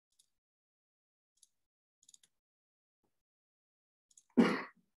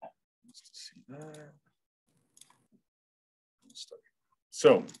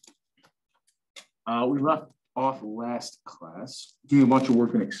So we left off last class doing a bunch of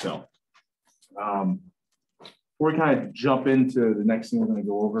work in Excel. Before we kind of jump into the next thing we're going to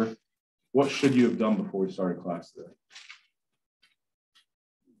go over, what should you have done before we started class today?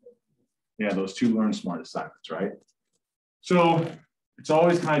 Yeah, those 2 Learn Smart assignments, right? So it's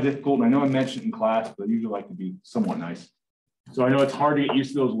always kind of difficult, and I know I mentioned in class, but I usually like to be somewhat nice. So I know it's hard to get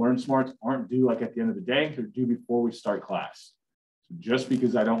used to those Learn Smarts. Aren't due like at the end of the day, they're due before we start class. So just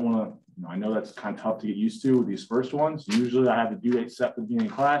because I don't want to, I know that's kind of tough to get used to with these first ones. Usually I have the due date set at the beginning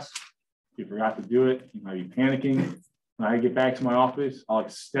of class. If you forgot to do it, you might be panicking. When I get back to my office, I'll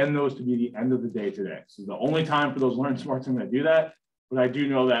extend those to be the end of the day today. So the only time for those Learn Smarts, I'm going to do that. But I do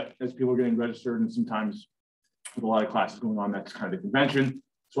know that as people are getting registered and sometimes with a lot of classes going on, that's kind of the convention.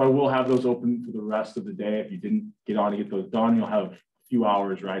 So I will have those open for the rest of the day. If you didn't get on to get those done, you'll have a few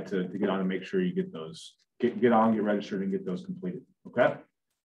hours, right, to get on and make sure you get those, get on, get registered, and get those completed, okay?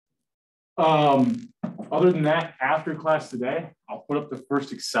 Other than that, after class today, I'll put up the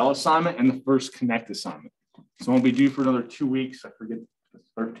first Excel assignment and the first Connect assignment. So it won't be due for another 2 weeks. I forget, the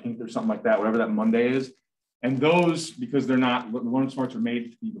 13th or something like that, whatever that Monday is. And those, because they're not, the Learn Smarts are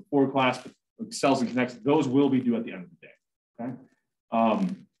made to be before class, but Excels and Connects, those will be due at the end of the day, okay?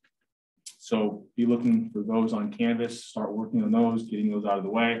 So be looking for those on Canvas, start working on those, getting those out of the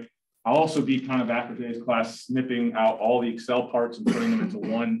way. I'll also be kind of after today's class, snipping out all the Excel parts and putting them into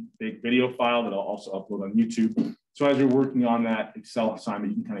one big video file that I'll also upload on YouTube. So as you're working on that Excel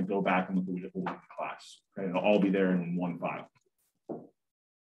assignment, you can kind of go back and look at the class. Okay? It'll all be there in one file.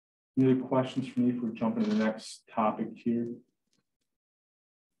 Any other questions for me if we're jumping to the next topic here?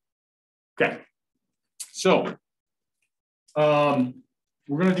 Okay. So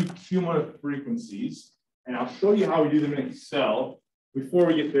we're going to do cumulative frequencies, and I'll show you how we do them in Excel. Before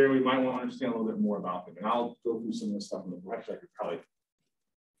we get there, we might want to understand a little bit more about them, and I'll go through some of this stuff in the book. Actually, I could probably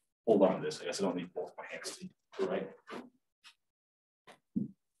hold on to this. I guess I don't need both my hands to do, right?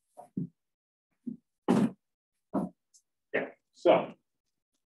 Okay, so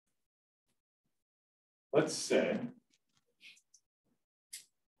let's say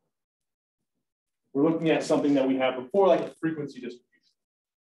we're looking at something that we had before, like a frequency distribution.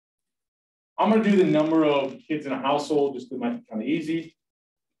 I'm going to do the number of kids in a household, just to make it kind of easy.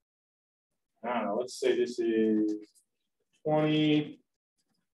 I don't know, let's say this is 20.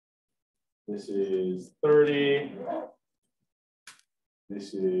 This is 30.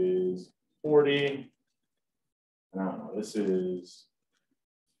 This is 40. I don't know, this is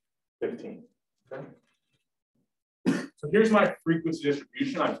 15. Okay. So here's my frequency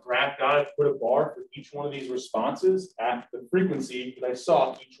distribution. I've graphed out, I've put a bar for each one of these responses at the frequency that I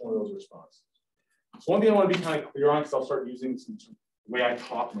saw each one of those responses. So one thing I want to be kind of clear on, because I'll start using some the way I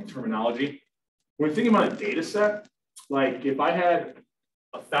talk, my terminology. When we're thinking about a data set, like if I had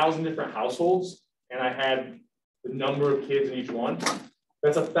 1,000 different households and I had the number of kids in each one,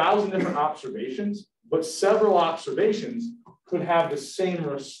 that's 1,000 different observations, but several observations could have the same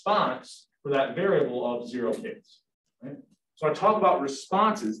response for that variable of 0 kids. Right? So I talk about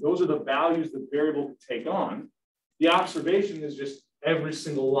responses. Those are the values the variable could take on. The observation is just every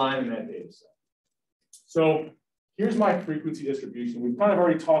single line in that data set. So here's my frequency distribution. We've kind of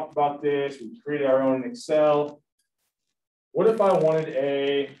already talked about this. We created our own in Excel. What if I wanted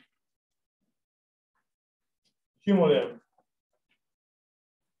a cumulative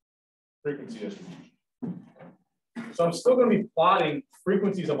frequency distribution? So I'm still going to be plotting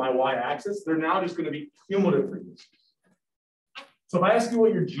frequencies on my y-axis. They're now just going to be cumulative frequencies. So if I ask you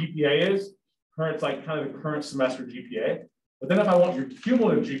what your GPA is, it's like kind of the current semester GPA. But then if I want your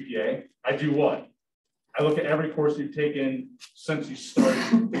cumulative GPA, I do what? I look at every course you've taken since you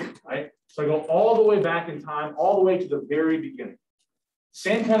started, right? So I go all the way back in time, all the way to the very beginning.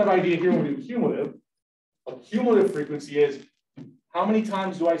 Same kind of idea here when we do cumulative. A cumulative frequency is how many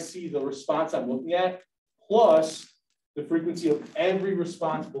times do I see the response I'm looking at plus the frequency of every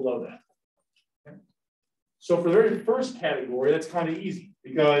response below that. Okay? So for the very first category, that's kind of easy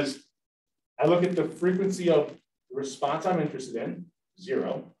because I look at the frequency of the response I'm interested in,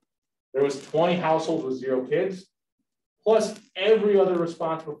 0. There was 20 households with 0 kids, plus every other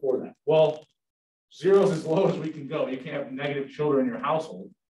response before that. Well, 0 is as low as we can go. You can't have negative children in your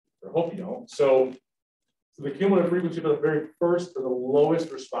household, or hope you don't. So the cumulative frequency for the very first or the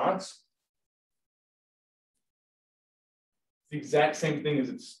lowest response, the exact same thing as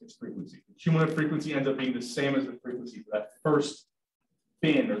its frequency. The cumulative frequency ends up being the same as the frequency for that first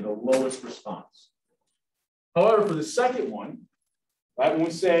bin or the lowest response. However, for the second one, right, when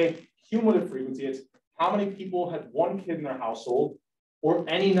we say cumulative frequency, it's how many people had 1 kid in their household or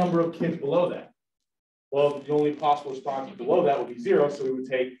any number of kids below that? Well, the only possible response below that would be 0. So we would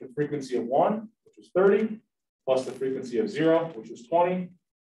take the frequency of 1, which was 30, plus the frequency of 0, which was 20,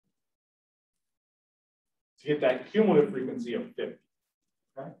 to get that cumulative frequency of 50.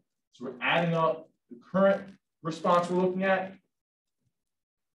 Okay? So we're adding up the current response we're looking at,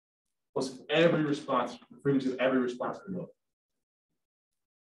 plus every response, the frequency of every response below.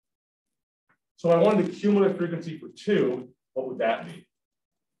 So I wanted the cumulative frequency for 2, what would that be?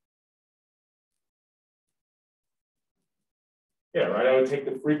 Yeah, right, I would take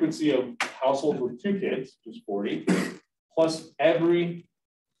the frequency of households with 2 kids, which is 40, plus every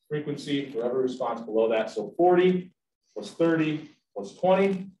frequency for every response below that. So 40 plus 30 plus 20.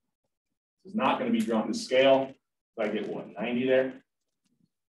 This is not going to be drawn to scale. So I get what, 90 there?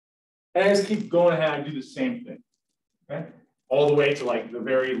 And I just keep going ahead and do the same thing, okay? All the way to like the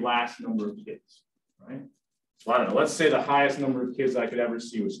very last number of kids, right? So I don't know, let's say the highest number of kids I could ever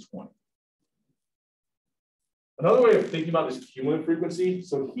see was 20. Another way of thinking about this cumulative frequency,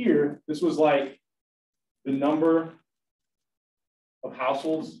 so here, this was like the number of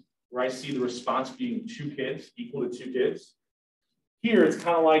households where I see the response being 2 kids, equal to 2 kids. Here, it's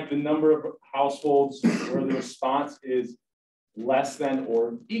kind of like the number of households where the response is less than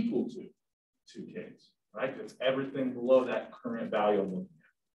or equal to 2 kids, right? It's everything below that current value I'm looking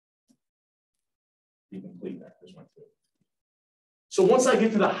at. You complete that, this one too. So once I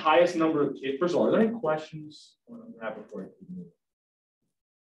get to the highest number of kids, first of all, are there any questions on that before I keep moving?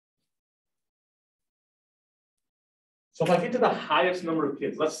 So if I get to the highest number of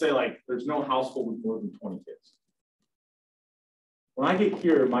kids, let's say like there's no household with more than 20 kids. When I get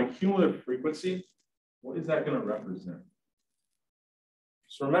here, my cumulative frequency, what is that going to represent?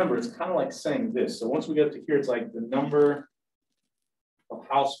 So remember, it's kind of like saying this. So once we get up to here, it's like the number of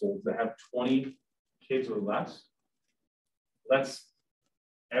households that have 20 kids or less. That's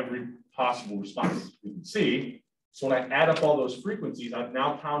every possible response we can see. So when I add up all those frequencies, I've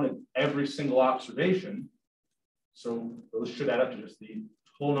now counted every single observation. So those should add up to just the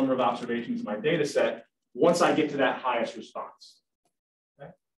total number of observations in my data set once I get to that highest response.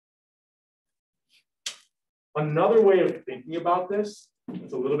 Okay. Another way of thinking about this,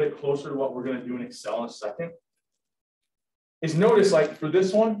 it's a little bit closer to what we're going to do in Excel in a second, is notice like for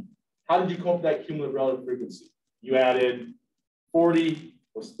this one, how did you come up with that cumulative relative frequency? You added 40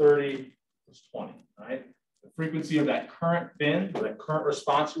 plus 30 plus 20, right? The frequency of that current bin, or that current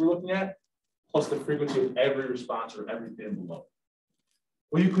response you were looking at, plus the frequency of every response or every bin below.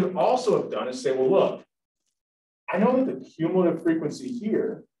 What you could also have done is say, well, look, I know that the cumulative frequency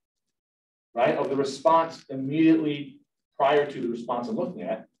here, right, of the response immediately prior to the response I'm looking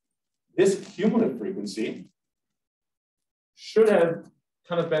at, this cumulative frequency should have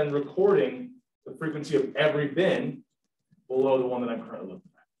kind of been recording the frequency of every bin below the one that I'm currently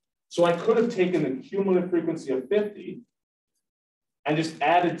looking at. So I could have taken the cumulative frequency of 50 and just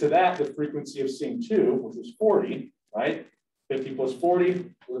added to that the frequency of seeing 2, which was 40, right? 50 plus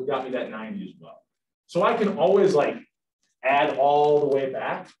 40 would have got me that 90 as well. So I can always like add all the way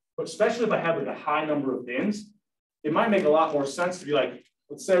back, but especially if I have like a high number of bins, it might make a lot more sense to be like,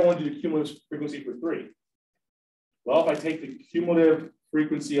 let's say I want to do the cumulative frequency for 3. Well, if I take the cumulative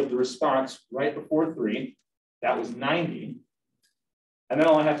frequency of the response right before 3, that was 90. And then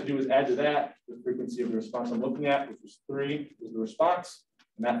all I have to do is add to that the frequency of the response I'm looking at, which was 3 is the response,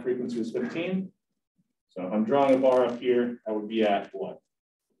 and that frequency was 15. So if I'm drawing a bar up here, I would be at what?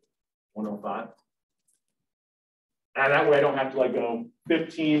 105. And that way I don't have to like go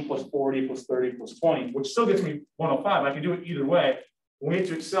 15 plus 40 plus 30 plus 20, which still gets me 105. I can do it either way. When we get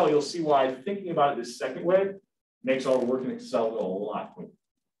to Excel, you'll see why thinking about it this second way makes our work in Excel go a lot quicker.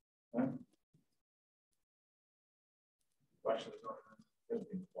 Okay? Questions on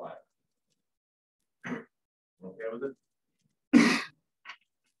everything quiet? Okay with it?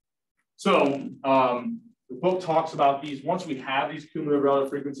 So the book talks about these. Once we have these cumulative relative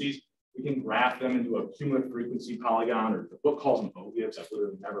frequencies, we can graph them into a cumulative frequency polygon, or the book calls them ogives. I've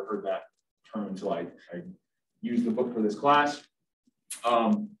literally never heard that term until I used the book for this class.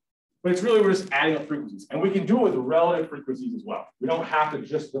 But it's really, we're just adding up frequencies. And we can do it with relative frequencies as well. We don't have to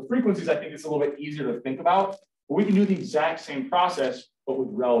just, the frequencies, I think it's a little bit easier to think about, but we can do the exact same process, but with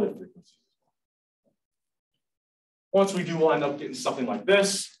relative frequencies. Once we do, we'll end up getting something like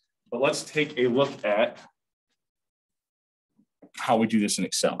this. But let's take a look at how we do this in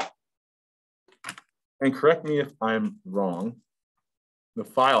Excel. And correct me if I'm wrong. The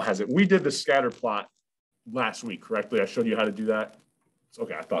file has it. We did the scatter plot last week, correctly? I showed you how to do that.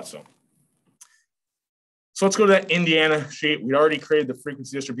 Okay, I thought so. So let's go to that Indiana sheet. We already created the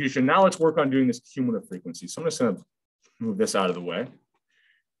frequency distribution. Now let's work on doing this cumulative frequency. So I'm just going to move this out of the way.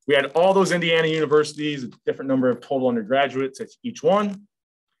 We had all those Indiana universities, a different number of total undergraduates at each one.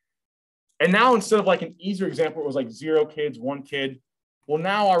 And now instead of like an easier example, it was like 0 kids, 1 kid. Well,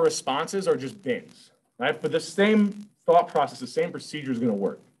 now our responses are just bins, right? But the same thought process, the same procedure is going to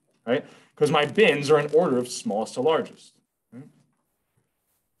work, right? Because my bins are in order of smallest to largest. Right?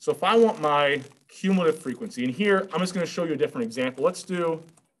 So if I want my cumulative frequency, and here I'm just going to show you a different example. Let's do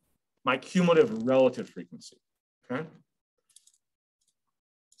my cumulative relative frequency, okay?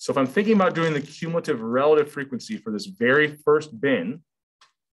 So if I'm thinking about doing the cumulative relative frequency for this very first bin,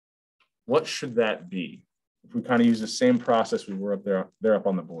 what should that be? If we kind of use the same process we were up there up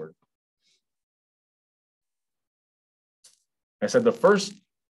on the board. I said the first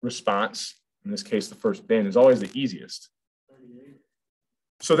response, in this case, the first bin, is always the easiest.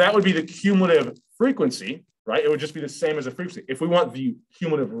 So that would be the cumulative frequency, right? It would just be the same as a frequency. If we want the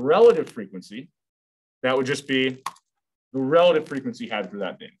cumulative relative frequency, that would just be the relative frequency had for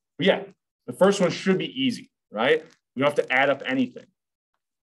that bin. But yeah, the first one should be easy, right? We don't have to add up anything,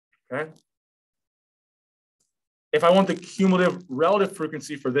 okay? If I want the cumulative relative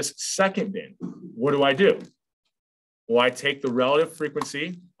frequency for this second bin, what do? Well, I take the relative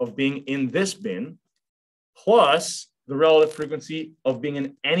frequency of being in this bin plus the relative frequency of being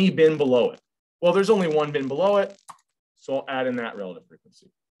in any bin below it. Well, there's only one bin below it, so I'll add in that relative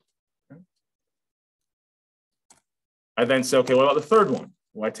frequency. Okay. I then say, okay, what about the third one?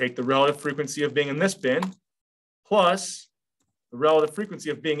 Well, I take the relative frequency of being in this bin plus the relative frequency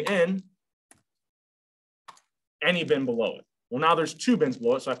of being in any bin below it. Well, now there's 2 bins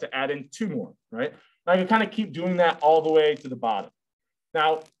below it, so I have to add in 2 more, right? I can kind of keep doing that all the way to the bottom.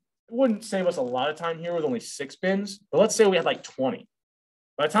 Now, it wouldn't save us a lot of time here with only 6 bins, but let's say we had like 20.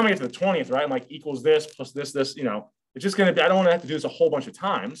 By the time I get to the 20th, right, I'm like equals this plus this, you know, it's just going to be, I don't want to have to do this a whole bunch of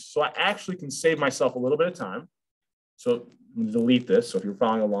times. So I actually can save myself a little bit of time. So I'm going to delete this. So if you're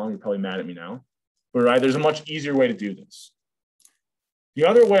following along, you're probably mad at me now. But right, there's a much easier way to do this. The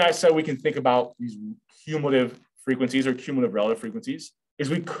other way I said we can think about these cumulative frequencies or cumulative relative frequencies is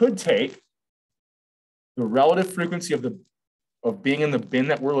we could take the relative frequency of being in the bin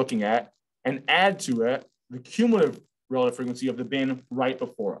that we're looking at and add to it the cumulative relative frequency of the bin right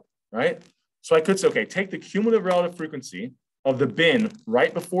before it, right? So I could say, okay, take the cumulative relative frequency of the bin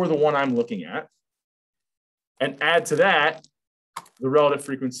right before the one I'm looking at and add to that the relative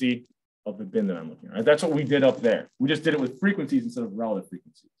frequency of the bin that I'm looking at. Right? That's what we did up there. We just did it with frequencies instead of relative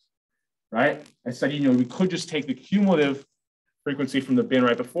frequencies, right? I said, you know, we could just take the cumulative frequency from the bin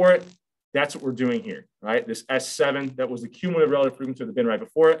right before it. That's what we're doing here, right? This S7, that was the cumulative relative frequency of the bin right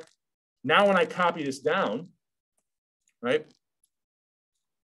before it. Now, when I copy this down, right,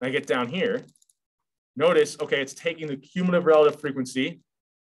 I get down here, notice, okay, it's taking the cumulative relative frequency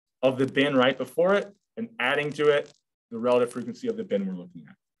of the bin right before it and adding to it the relative frequency of the bin we're looking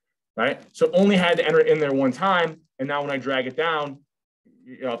at, right? So only had to enter it in there one time. And now when I drag it down,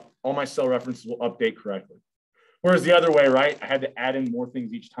 you know, all my cell references will update correctly. Whereas the other way, right, I had to add in more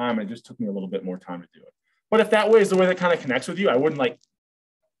things each time, and it just took me a little bit more time to do it. But if that way is the way that kind of connects with you, I wouldn't like,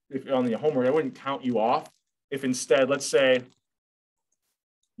 if on the homework, I wouldn't count you off. If instead, let's say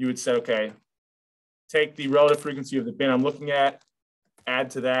you would say, okay, take the relative frequency of the bin I'm looking at,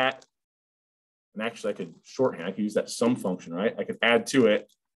 add to that, and actually I could shorthand, I could use that sum function, right? I could add to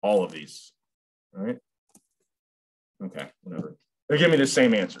it all of these, right? Okay, whatever. They'll give me the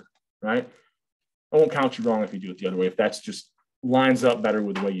same answer, right? I won't count you wrong if you do it the other way, if that's just lines up better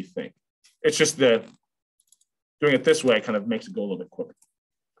with the way you think. It's just that doing it this way kind of makes it go a little bit quicker.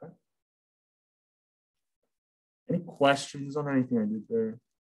 Okay. Any questions on anything I did there?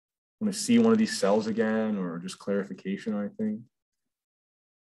 Want to see one of these cells again or just clarification or anything?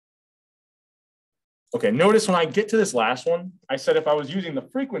 Okay, notice when I get to this last one, I said if I was using the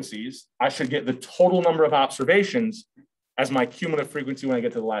frequencies, I should get the total number of observations as my cumulative frequency when I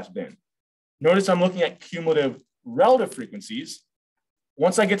get to the last bin. Notice I'm looking at cumulative relative frequencies.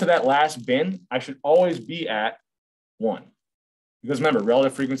 Once I get to that last bin, I should always be at 1. Because remember,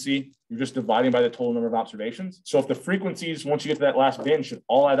 relative frequency, you're just dividing by the total number of observations. So if the frequencies, once you get to that last bin, should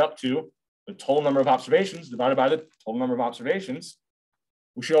all add up to the total number of observations divided by the total number of observations,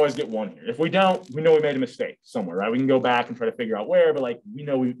 we should always get 1 here. If we don't, we know we made a mistake somewhere, right? We can go back and try to figure out where, but like we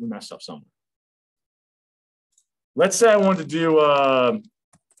know we messed up somewhere. Let's say I wanted to do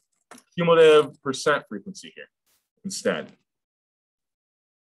cumulative percent frequency here instead.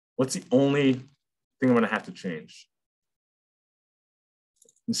 What's the only thing I'm going to have to change?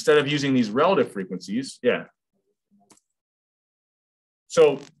 Instead of using these relative frequencies, yeah.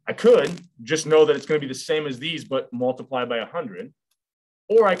 So I could just know that it's going to be the same as these, but multiplied by 100.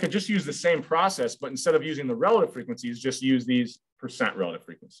 Or I could just use the same process, but instead of using the relative frequencies, just use these percent relative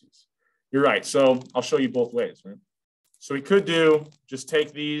frequencies. You're right. So I'll show you both ways, right? So we could do, just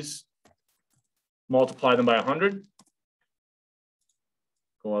take these, multiply them by 100,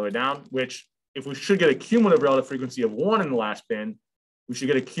 go all the way down, which if we should get a cumulative relative frequency of 1 in the last bin, we should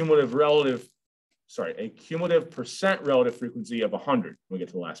get a cumulative percent relative frequency of 100 when we get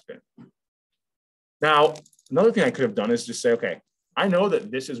to the last bin. Now, another thing I could have done is just say, okay, I know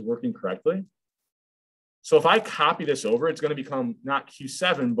that this is working correctly. So if I copy this over, it's going to become not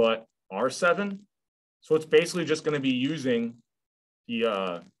Q7, but R7. So it's basically just going to be using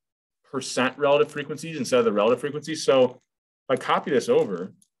the percent relative frequencies instead of the relative frequencies. So if I copy this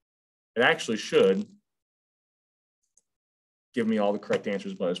over, it actually should give me all the correct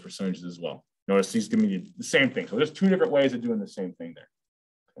answers by those percentages as well. Notice these give me the same thing. So there's two different ways of doing the same thing there.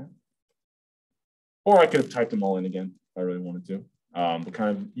 Okay. Or I could have typed them all in again if I really wanted to. But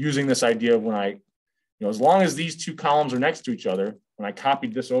kind of using this idea of when I, as long as these two columns are next to each other, when I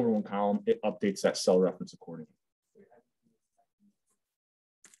copied this over one column, it updates that cell reference accordingly.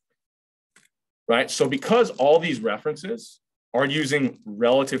 Right, so because all these references are using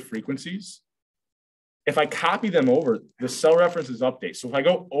relative frequencies, if I copy them over, the cell references update. So if I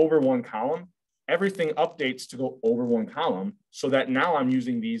go over one column, everything updates to go over one column so that now I'm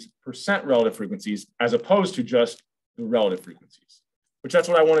using these percent relative frequencies as opposed to just the relative frequencies, which that's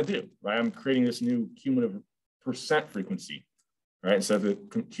what I want to do, right? I'm creating this new cumulative percent frequency, right? Instead of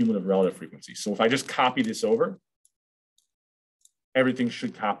the cumulative relative frequency. So if I just copy this over, everything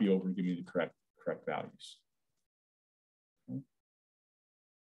should copy over and give me the correct values.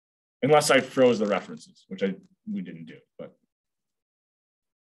 Unless I froze the references, which we didn't do, but.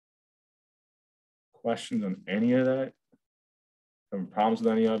 Questions on any of that? Having problems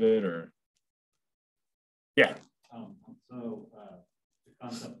with any of it, or? Yeah. So the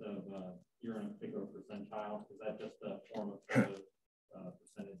concept of you're in a particular percentile, is that just a form of percentage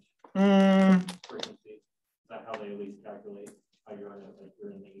frequency? Is that how they at least calculate how you're in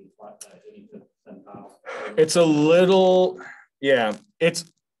the 85th percentile? It's a little, yeah, it's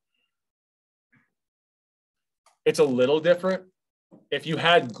a little different. If you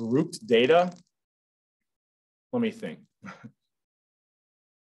had grouped data, let me think.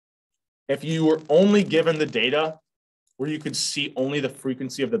 If you were only given the data where you could see only the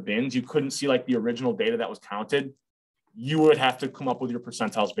frequency of the bins, you couldn't see like the original data that was counted, you would have to come up with your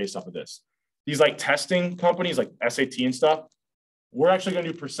percentiles based off of this. These like testing companies like SAT and stuff, we're actually going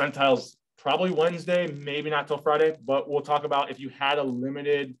to do percentiles probably Wednesday, maybe not till Friday, but we'll talk about if you had a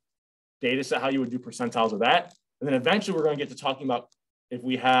limited data set, how you would do percentiles of that. And then eventually we're going to get to talking about if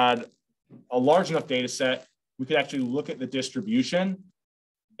we had a large enough data set, we could actually look at the distribution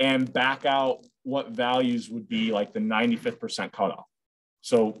and back out what values would be like the 95th percent cutoff.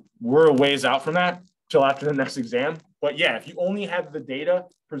 So we're a ways out from that till after the next exam. But yeah, if you only had the data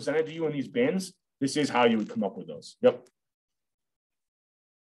presented to you in these bins, this is how you would come up with those. Yep.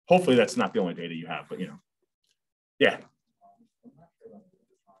 Hopefully that's not the only data you have, but yeah.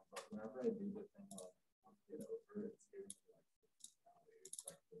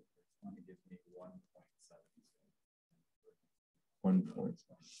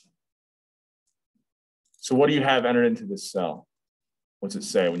 So what do you have entered into this cell? What's it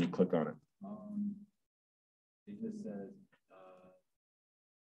say when you click on it? It just says,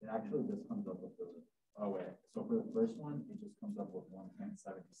 it actually just comes up with oh wait, so for the first one, it just comes up with 1.76,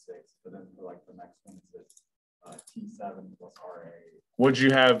 but then for like the next one, it says T7 plus RA. What'd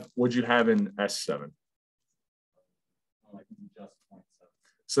you have in S7? Like just 0.7.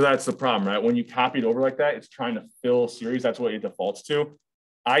 So that's the problem, right? When you copy it over like that, it's trying to fill series. That's what it defaults to.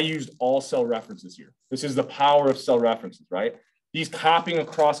 I used all cell references here. This is the power of cell references, right? These copying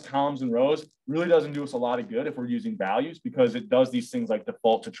across columns and rows really doesn't do us a lot of good if we're using values, because it does these things like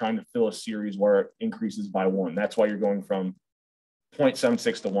default to trying to fill a series where it increases by 1. That's why you're going from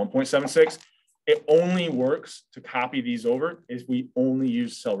 0.76 to 1.76. It only works to copy these over if we only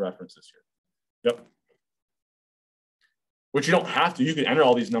use cell references here. Yep. Which you don't have to. You can enter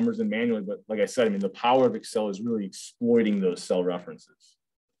all these numbers in manually, but like I said, I mean, the power of Excel is really exploiting those cell references.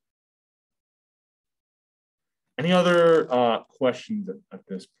 Any other questions at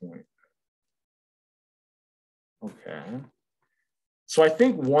this point? Okay. So I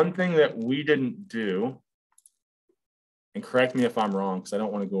think one thing that we didn't do, and correct me if I'm wrong, because I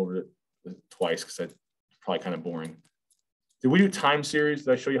don't want to go over it twice because it's probably kind of boring. Did we do time series?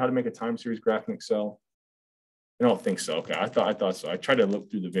 Did I show you how to make a time series graph in Excel? I don't think so. Okay, I thought so. I tried to look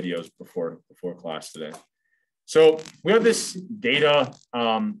through the videos before class today. So we have this data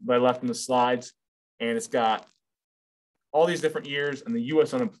that I left in the slides, and it's got all these different years, and the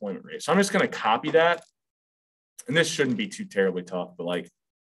US unemployment rate. So I'm just going to copy that. And this shouldn't be too terribly tough, but like,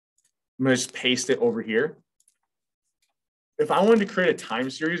 I'm going to just paste it over here. If I wanted to create a time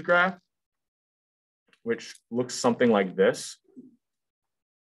series graph, which looks something like this,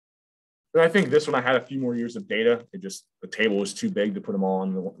 and I think this one I had a few more years of data. The table was too big to put them all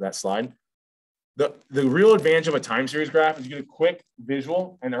on that slide. The real advantage of a time series graph is you get a quick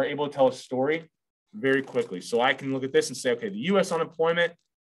visual and are able to tell a story very quickly. So I can look at this and say, okay, the US unemployment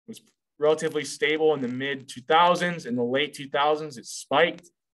was relatively stable in the mid 2000s. In the late 2000s, it spiked,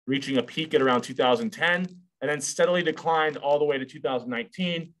 reaching a peak at around 2010, and then steadily declined all the way to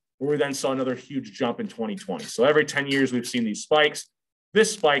 2019, where we then saw another huge jump in 2020. So every 10 years, we've seen these spikes.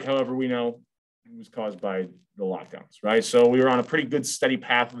 This spike, however, we know was caused by the lockdowns, right? So we were on a pretty good steady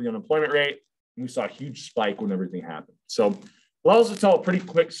path of the unemployment rate, and we saw a huge spike when everything happened. So it allows us to tell a pretty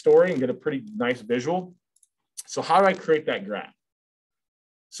quick story and get a pretty nice visual. So how do I create that graph?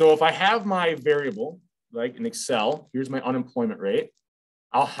 So if I have my variable, like in Excel, here's my unemployment rate.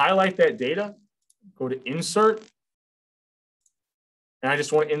 I'll highlight that data, go to Insert, and I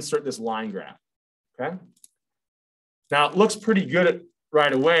just want to insert this line graph, okay? Now, it looks pretty good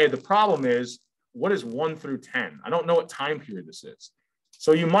right away. The problem is, what is 1 through 10? I don't know what time period this is.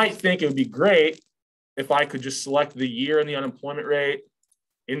 So you might think it would be great if I could just select the year and the unemployment rate,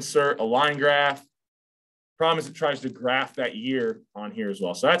 insert a line graph. Problem is it tries to graph that year on here as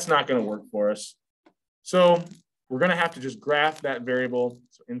well. So that's not going to work for us. So we're going to have to just graph that variable.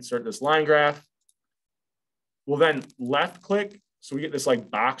 So insert this line graph. We'll then left click. So we get this like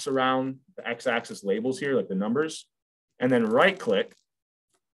box around the x-axis labels here, like the numbers, and then right click,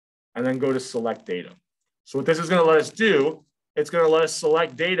 and then go to select data. So what this is going to let us do, it's going to let us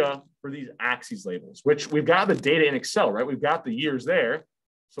select data for these axes labels, which we've got the data in Excel, right? We've got the years there.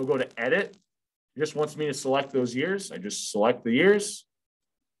 So we'll go to edit. It just wants me to select those years. I just select the years.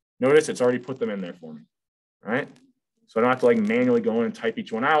 Notice it's already put them in there for me, right? So I don't have to like manually go in and type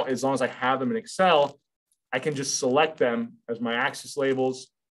each one out. As long as I have them in Excel, I can just select them as my axis labels.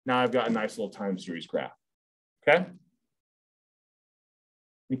 Now I've got a nice little time series graph, okay?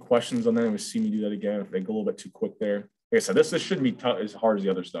 Any questions on that? I'm gonna see me do that again if I go a little bit too quick there. Like I said, this shouldn't be as hard as the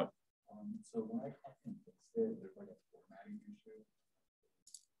other stuff. So when I copy and paste it, there's like a formatting issue.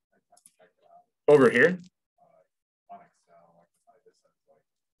 I have to check it out. Over here? On Excel, like this is like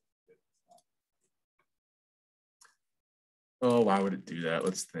it's not. Oh, why would it do that?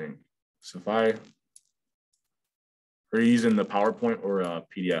 Let's think. So if I are you using the PowerPoint or a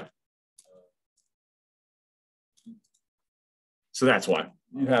PDF? So that's why.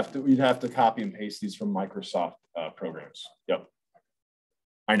 You'd have to copy and paste these from Microsoft programs. Yep.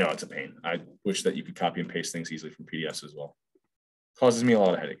 I know it's a pain. I wish that you could copy and paste things easily from PDFs as well. Causes me a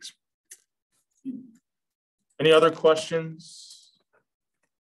lot of headaches. Any other questions?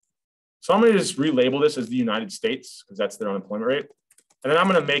 So I'm going to just relabel this as the United States because that's their unemployment rate. And then I'm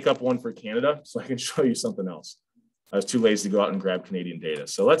going to make up one for Canada so I can show you something else. I was too lazy to go out and grab Canadian data.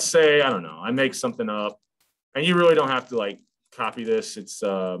 So let's say, I don't know, I make something up and you really don't have to like copy this. It's,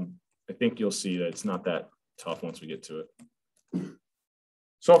 I think you'll see that it's not that tough once we get to it.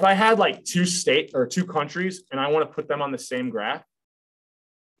 So if I had like two countries and I want to put them on the same graph,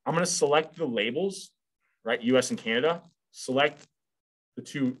 I'm going to select the labels, right? US and Canada, select the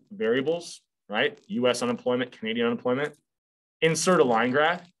two variables, right? US unemployment, Canadian unemployment, insert a line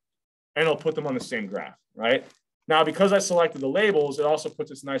graph, and it'll put them on the same graph, right? Now, because I selected the labels, it also puts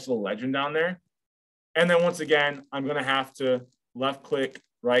this nice little legend down there. And then once again, I'm going to have to left click,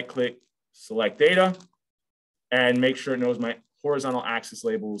 right click, select data, and make sure it knows my horizontal axis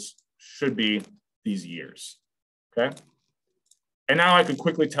labels should be these years, okay? And now I could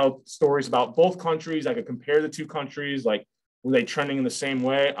quickly tell stories about both countries. I could compare the two countries, like were they trending in the same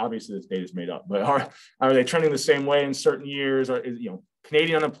way? Obviously, this data is made up, but are they trending the same way in certain years? Or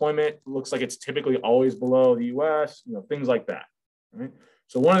Canadian unemployment looks like it's typically always below the US, things like that, right?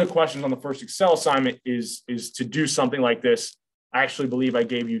 So one of the questions on the first Excel assignment is to do something like this. I actually believe I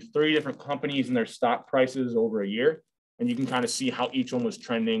gave you 3 different companies and their stock prices over a year. And you can kind of see how each one was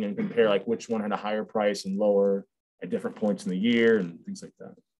trending and compare like which one had a higher price and lower at different points in the year and things like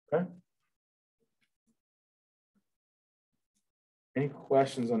that, okay? Any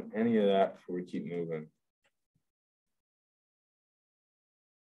questions on any of that before we keep moving?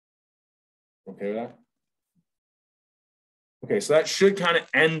 Okay with that? Okay, so that should kind of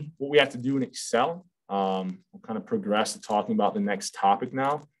end what we have to do in Excel. We'll kind of progress to talking about the next topic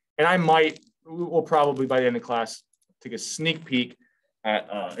now. And we'll probably by the end of class, take a sneak peek at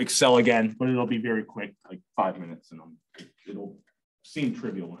Excel again, but it'll be very quick, like 5 minutes, and it'll seem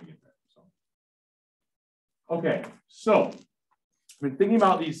trivial when I get there. So Okay, so I've been thinking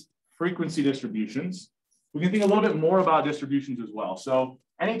about these frequency distributions. We can think a little bit more about distributions as well. So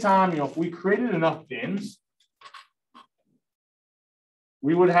anytime, if we created enough bins,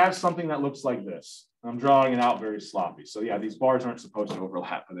 we would have something that looks like this. I'm drawing it out very sloppy. So yeah, these bars aren't supposed to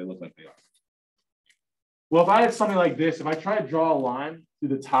overlap, but they look like they are. Well, if I had something like this, if I try to draw a line through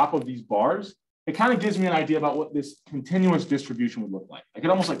the top of these bars, it kind of gives me an idea about what this continuous distribution would look like. I could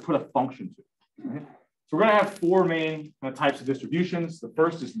almost like put a function to it. Right? So we're going to have four main types of distributions. The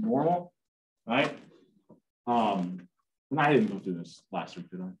first is normal, right? And I didn't go through this last week,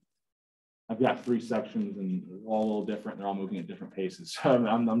 did I? I've got 3 sections and they're all a little different. They're all moving at different paces. So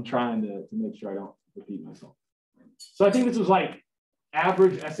I'm trying to make sure I don't repeat myself. So I think this was like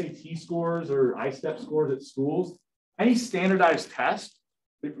average SAT scores or ISTEP scores at schools. Any standardized test,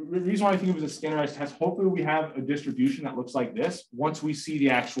 the reason why I think it was a standardized test, hopefully we have a distribution that looks like this once we see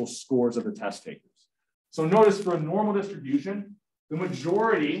the actual scores of the test takers. So notice for a normal distribution, the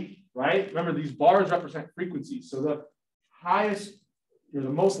majority, right? Remember, these bars represent frequencies. So the highest, the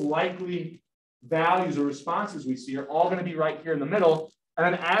most likely values or responses we see are all going to be right here in the middle. And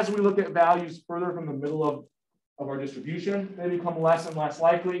then as we look at values further from the middle of our distribution, they become less and less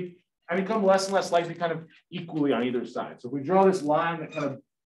likely and become less and less likely kind of equally on either side. So if we draw this line that kind of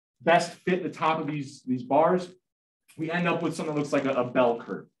best fit the top of these bars, we end up with something that looks like a bell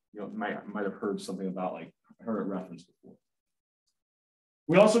curve. You might have heard something about, like, I heard it referenced before.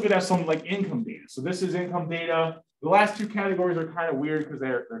 We also could have something like income data. So this is income data. The last 2 categories are kind of weird because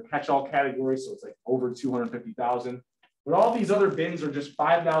they're catch-all categories. So it's like over 250,000. But all these other bins are just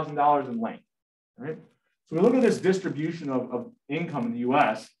 $5,000 in length. Right? So we look at this distribution of income in the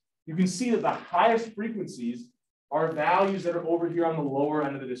US. You can see that the highest frequencies are values that are over here on the lower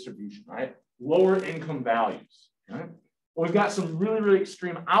end of the distribution, right? Lower income values. Right? Well, we've got some really, really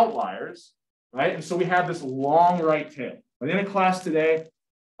extreme outliers, right? And so we have this long right tail. By the end of class today,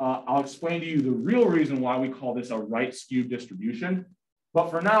 I'll explain to you the real reason why we call this a right skewed distribution. But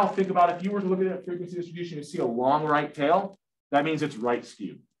for now, think about if you were to look at a frequency distribution, you see a long right tail, that means it's right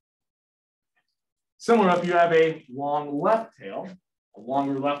skewed. Similar, if you have a long left tail, a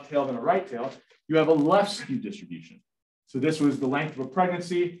longer left tail than a right tail, you have a left skewed distribution. So this was the length of a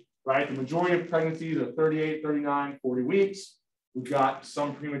pregnancy, right? The majority of pregnancies are 38, 39, 40 weeks. We've got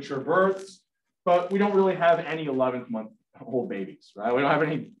some premature births, but we don't really have any 11-month-old babies, right? We don't have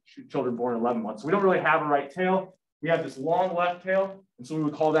any children born 11 months. So we don't really have a right tail. We have this long left tail, and so we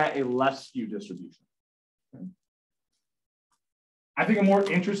would call that a left skewed distribution. Okay. I think a more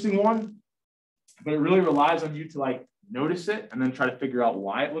interesting one, but it really relies on you to like notice it and then try to figure out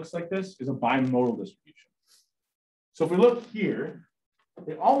why it looks like this, is a bimodal distribution. So if we look here,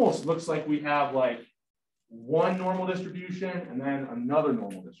 it almost looks like we have like one normal distribution and then another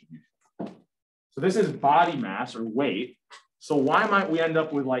normal distribution. So this is body mass or weight. So why might we end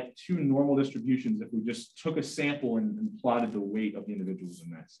up with like 2 normal distributions if we just took a sample and plotted the weight of the individuals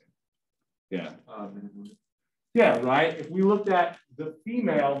in that sample? Yeah. Yeah, right. If we looked at the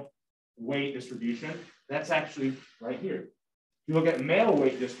female weight distribution, that's actually right here. If you look at male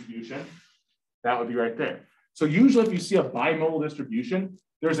weight distribution, that would be right there. So usually if you see a bimodal distribution,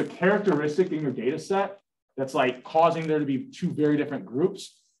 there's a characteristic in your data set that's like causing there to be 2 very different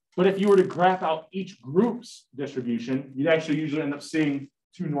groups. But if you were to graph out each group's distribution, you'd actually usually end up seeing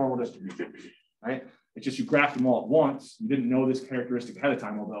 2 normal distributions, right? It's just you graphed them all at once. You didn't know this characteristic ahead of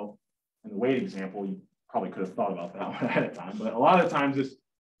time, although in the weight example, you probably could have thought about that one ahead of time. But a lot of the times this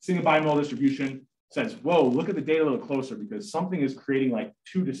seeing a bimodal distribution says, whoa, look at the data a little closer because something is creating like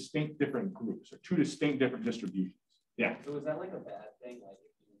 2 distinct different groups or 2 distinct different distributions. Yeah. So is that like a bad thing? Like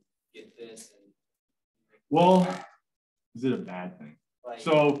if you get this and... Well, is it a bad thing? Like,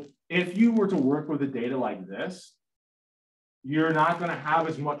 so if you were to work with a data like this, you're not going to have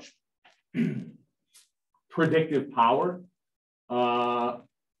as much predictive power. If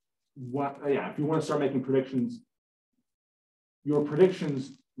you want to start making predictions, your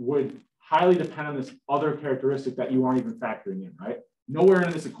predictions would highly depend on this other characteristic that you aren't even factoring in, right? Nowhere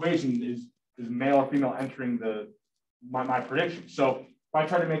in this equation is male or female entering my prediction. So if I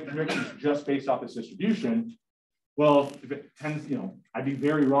try to make predictions just based off this distribution, well, if it tends, I'd be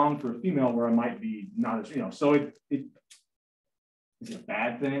very wrong for a female where I might be not as, so it is it a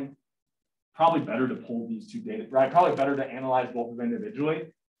bad thing? Probably better to pull these 2 data, right? Probably better to analyze both of them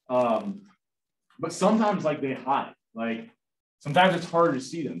individually. But sometimes like they hide, like sometimes it's harder to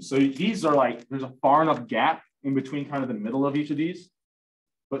see them. So these are like, there's a far enough gap in between kind of the middle of each of these.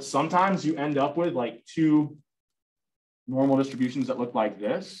 But sometimes you end up with like 2 normal distributions that look like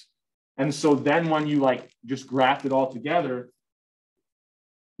this. And so then when you like just graph it all together,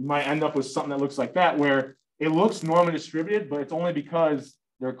 you might end up with something that looks like that, where it looks normally distributed, but it's only because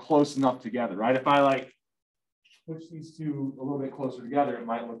they're close enough together, right? If I like push these two a little bit closer together, it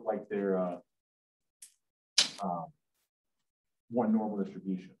might look like they're one normal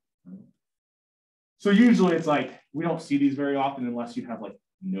distribution. Right? So usually it's like, we don't see these very often unless you have like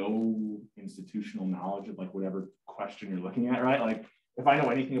no institutional knowledge of like whatever question you're looking at, right? Like if I know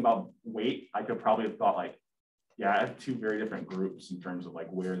anything about weight, I could probably have thought like, yeah, I have two very different groups in terms of like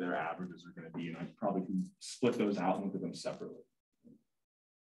where their averages are going to be. And I probably can split those out and look at them separately.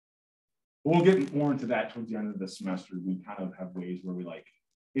 We'll get more into that towards the end of the semester. We kind of have ways where we like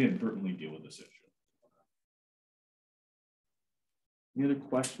inadvertently deal with this issue. Any other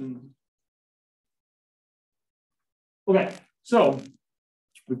questions? Okay, so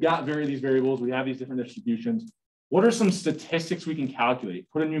we've got these variables. We have these different distributions. What are some statistics we can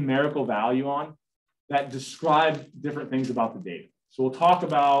calculate? Put a numerical value on that describe different things about the data. So we'll talk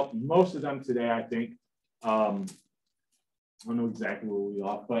about most of them today, I think. I don't know exactly where we'll be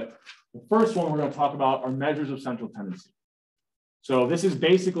off, but the first one we're going to talk about are measures of central tendency. So this is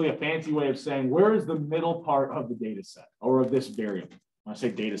basically a fancy way of saying where is the middle part of the data set or of this variable. When I say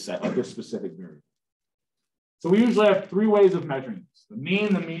data set, like this specific variable. So we usually have three ways of measuring this: the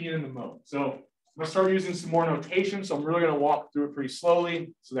mean, the median, and the mode. So I'm going to start using some more notation. So I'm really going to walk through it pretty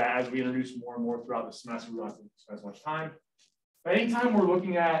slowly so that as we introduce more and more throughout the semester, we don't have to spend as much time. But anytime we're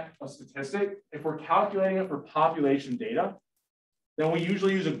looking at a statistic, if we're calculating it for population data, then we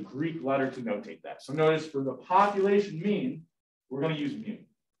usually use a Greek letter to notate that. So notice for the population mean, we're going to use mu.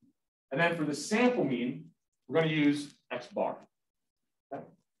 And then for the sample mean, we're going to use X bar. Okay.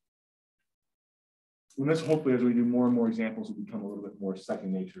 And this hopefully, as we do more and more examples, will become a little bit more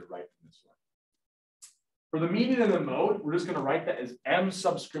second nature to write from this one. For the median and the mode, we're just going to write that as M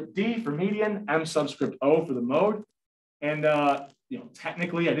subscript D for median, M subscript O for the mode. And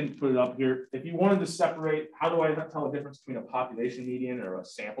technically, I didn't put it up here. If you wanted to separate, how do I tell the difference between a population median or a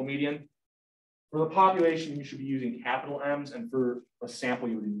sample median? For the population, you should be using capital M's, and for a sample,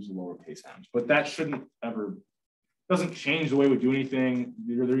 you would use lowercase m's. But that doesn't change the way we do anything.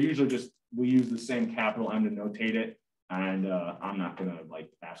 They're usually just, we use the same capital M to notate it. And I'm not going to like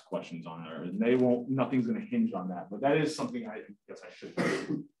ask questions on it, or nothing's going to hinge on that. But that is something I guess I should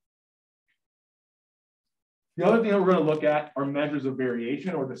do. The other thing that we're going to look at are measures of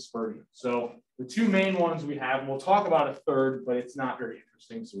variation or dispersion. So the two main ones we have, and we'll talk about a third, but it's not very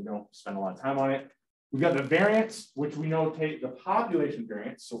interesting, so we don't spend a lot of time on it. We've got the variance, which we notate the population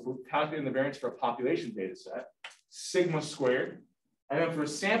variance. So if we're calculating the variance for a population data set, sigma squared. And then for a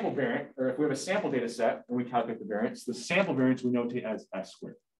sample variant, or if we have a sample data set and we calculate the variance, the sample variance we notate as S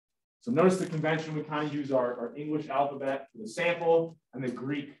squared. So notice the convention, we kind of use our English alphabet for the sample and the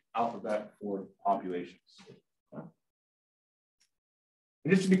Greek alphabet for populations. Okay.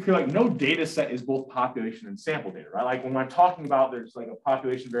 And just to be clear, like no data set is both population and sample data, right? Like when I'm talking about there's like a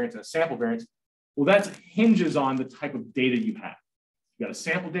population variance and a sample variance, well, that hinges on the type of data you have. If you got a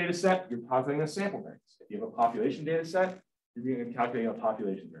sample data set, you're calculating a sample variance. If you have a population data set, you're going to calculate a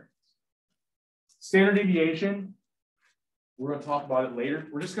population variance. Standard deviation, we're going to talk about it later.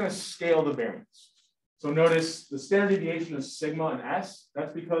 We're just going to scale the variance. So notice the standard deviation is sigma and S.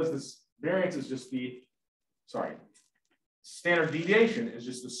 That's because this variance is just standard deviation is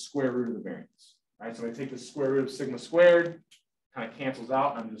just the square root of the variance. Right? So I take the square root of sigma squared, kind of cancels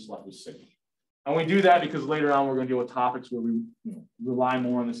out, and I'm just left with sigma. And we do that because later on we're going to deal with topics where we rely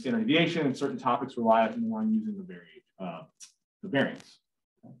more on the standard deviation, and certain topics rely more on using the variance.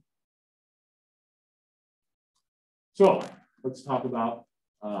 So let's talk about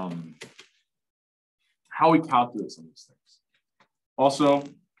how we calculate some of these things. Also,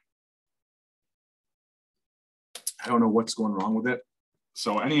 I don't know what's going wrong with it.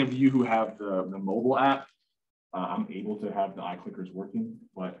 So any of you who have the mobile app, I'm able to have the iClickers working,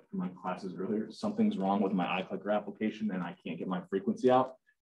 but in my classes earlier, something's wrong with my iClicker application and I can't get my frequency out.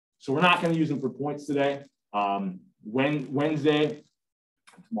 So we're not going to use them for points today. Wednesday,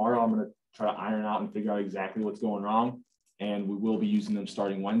 tomorrow, I'm going to try to iron out and figure out exactly what's going wrong. And we will be using them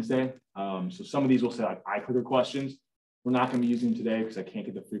starting Wednesday. So some of these will say like iClicker questions. We're not going to be using them today because I can't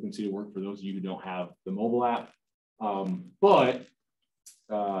get the frequency to work for those of you who don't have the mobile app. But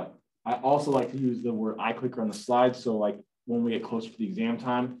I also like to use the word iClicker on the slides. So like when we get closer to the exam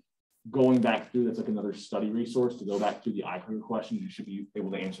time, going back through, that's like another study resource to go back through the iClicker questions. You should be able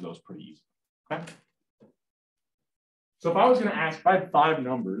to answer those pretty easy. Okay. So if I was going to ask, if I had 5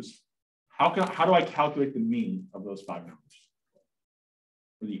 numbers, how do I calculate the mean of those 5 numbers?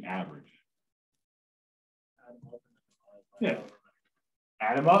 Or the average? Yeah.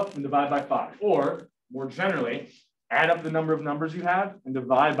 Add them up and divide by 5. Or more generally, add up the number of numbers you have and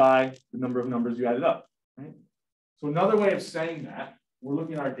divide by the number of numbers you added up. right? So another way of saying that, we're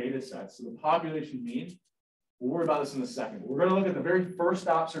looking at our data sets. So the population mean, we'll worry about this in a second. We're going to look at the very first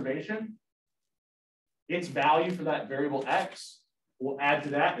observation, its value for that variable x. We'll add to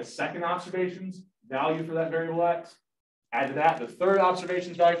that the second observation's value for that variable x. Add to that the third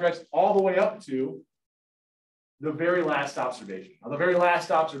observation's value for x, all the way up to the very last observation. Now, the very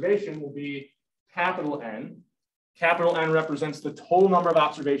last observation will be capital N. Capital N represents the total number of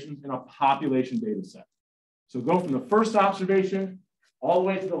observations in a population data set. So go from the first observation all the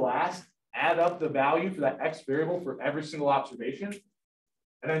way to the last, add up the value for that x variable for every single observation,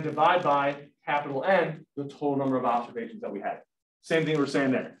 and then divide by capital N, the total number of observations that we had. Same thing we're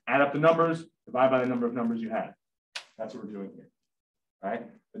saying there. Add up the numbers, divide by the number of numbers you had. That's what we're doing here, right?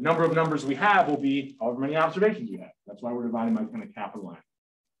 The number of numbers we have will be however many observations you have. That's why we're dividing by kind of capital N.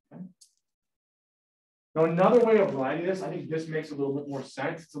 Okay? Now, another way of writing this, I think this makes a little bit more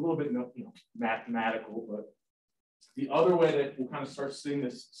sense. It's a little bit mathematical, but the other way that we'll kind of start seeing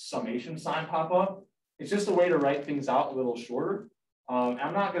this summation sign pop up, it's just a way to write things out a little shorter.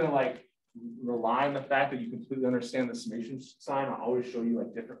 I'm not going to like rely on the fact that you completely understand the summation sign. I'll always show you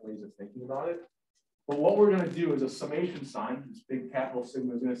like different ways of thinking about it. But what we're going to do is a summation sign, this big capital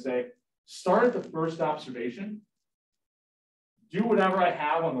sigma is going to say, start at the first observation, do whatever I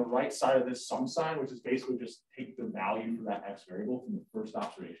have on the right side of this sum sign, which is basically just take the value for that x variable from the first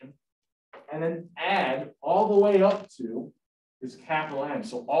observation, and then add all the way up to this capital N.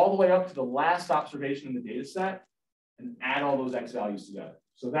 So all the way up to the last observation in the data set, and add all those x values together.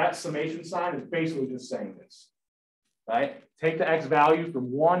 So that summation sign is basically just saying this, right? Take the x value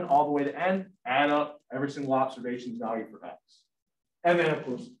from 1 all the way to n, add up every single observation's value for x. And then, of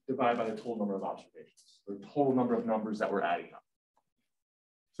course, divide by the total number of observations, or total number of numbers that we're adding up.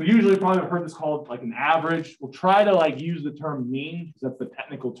 So usually, probably have heard this called like an average. We'll try to like use the term mean, because that's the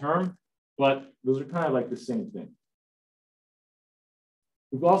technical term, but those are kind of like the same thing.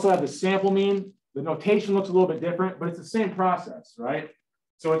 We also have the sample mean. The notation looks a little bit different, but it's the same process, right?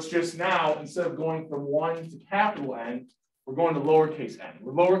 So it's just now, instead of going from 1 to capital N, we're going to lowercase n,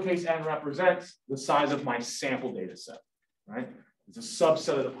 where lowercase n represents the size of my sample data set, right? It's a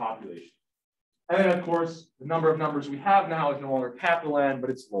subset of the population. And then, of course, the number of numbers we have now is no longer capital N, but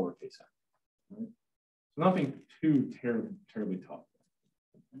it's lowercase n. Right? So nothing too terribly tough.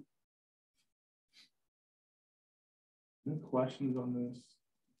 Any questions on this?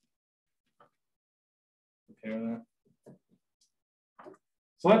 Okay with that?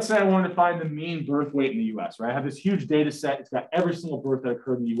 So let's say I wanted to find the mean birth weight in the US, right? I have this huge data set. It's got every single birth that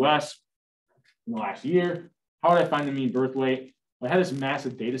occurred in the US in the last year. How would I find the mean birth weight? If I had this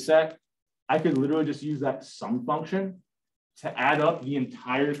massive data set, I could literally just use that sum function to add up the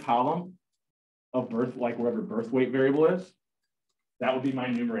entire column of birth, like wherever birth weight variable is. That would be my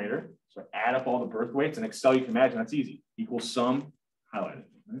numerator. So I add up all the birth weights. In Excel, you can imagine that's easy. Equals sum, highlight it.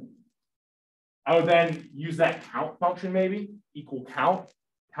 Right? I would then use that count function maybe, equal count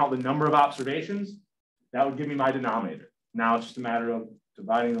the number of observations. That would give me my denominator. Now it's just a matter of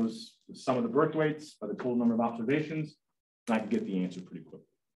dividing the sum of the birth weights by the total number of observations, and I can get the answer pretty quickly.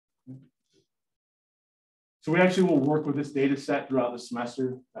 So we actually will work with this data set throughout the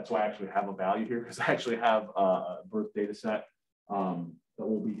semester. That's why I actually have a value here, because I actually have a birth data set that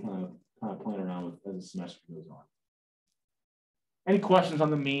we'll be kind of playing around with as the semester goes on. Any questions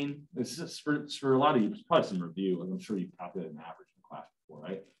on the mean? This is for a lot of you, it's probably some review, and I'm sure you've calculated an average in class before,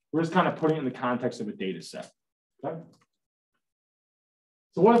 right? We're just kind of putting it in the context of a data set. Okay.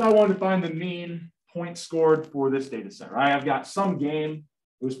 So what if I wanted to find the mean points scored for this data set, right? I've got some game.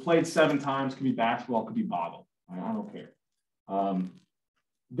 It was played 7 times, could be basketball, could be boggle. I don't care.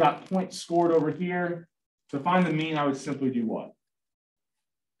 Got points scored over here. To find the mean, I would simply do what?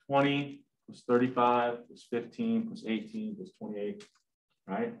 20 plus 35 plus 15 plus 18 plus 28,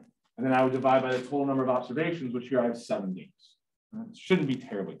 right? And then I would divide by the total number of observations, which here I have 7 games. Right? It shouldn't be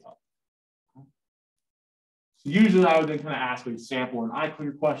terribly tough. So usually I would then kind of ask a sample and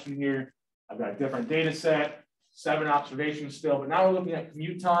I-clear question here. I've got a different data set, 7 observations still, but now we're looking at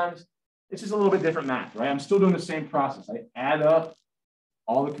commute times. It's just a little bit different math, right? I'm still doing the same process. I add up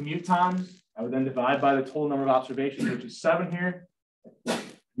all the commute times. I would then divide by the total number of observations, which is 7 here.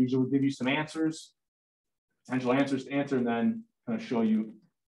 Usually would give you some answers, potential answers to answer, and then kind of show you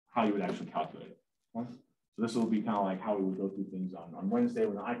how you would actually calculate it. Okay? So this will be kind of like how we would go through things on Wednesday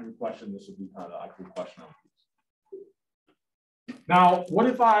with an I-clear question. This would be kind of the I-clear question. Now, what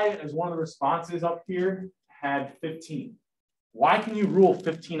if I, as one of the responses up here, had 15? Why can you rule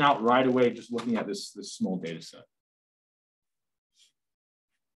 15 out right away just looking at this small data set?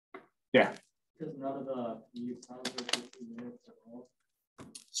 Yeah. Because none of the commute times are 15 minutes at all.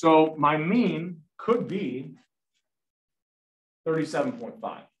 So my mean could be 37.5.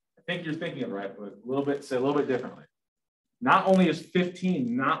 I think you're thinking it right, but a little bit differently. Not only is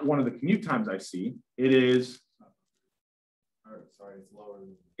 15 not one of the commute times I see, it is, sorry, it's lower.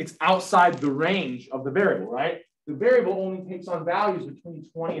 It's outside the range of the variable, right? The variable only takes on values between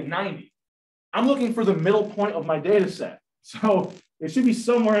 20 and 90. I'm looking for the middle point of my data set. So it should be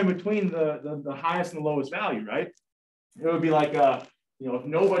somewhere in between the highest and the lowest value, right? It would be like, you know, if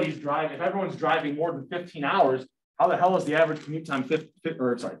nobody's driving, if everyone's driving more than 15 hours, how the hell is the average commute time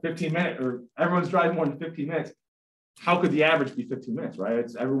 15 minutes, or everyone's driving more than 15 minutes? How could the average be 15 minutes, right?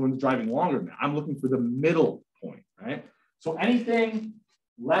 It's everyone's driving longer than that. I'm looking for the middle point, right? So anything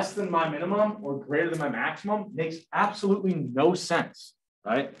less than my minimum or greater than my maximum makes absolutely no sense,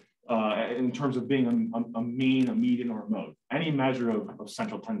 right? In terms of being a mean, a median, or a mode. Any measure of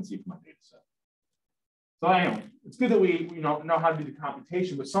central tendency for my data set. So anyway, it's good that we know how to do the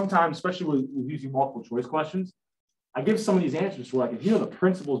computation, but sometimes, especially with using multiple choice questions, I give some of these answers so I can hear the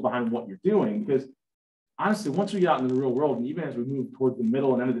principles behind what you're doing, because honestly, once we get out into the real world, and even as we move towards the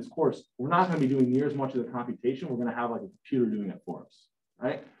middle and end of this course, we're not going to be doing near as much of the computation. We're going to have like a computer doing it for us,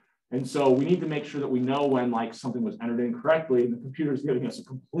 right? And so we need to make sure that we know when like something was entered in correctly and the computer is giving us a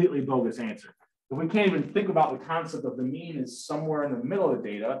completely bogus answer. If we can't even think about the concept of the mean is somewhere in the middle of the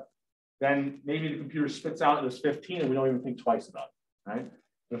data, then maybe the computer spits out this 15 and we don't even think twice about it, right?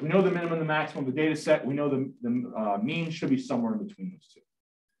 But if we know the minimum and the maximum of the data set, we know the mean should be somewhere in between those two.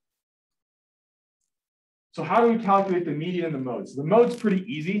 So how do we calculate the median and the mode? So the mode's pretty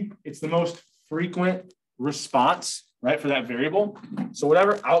easy. It's the most frequent response, right, for that variable. So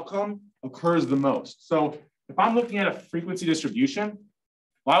whatever outcome occurs the most. So if I'm looking at a frequency distribution,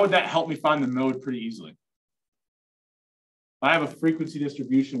 why would that help me find the mode pretty easily? If I have a frequency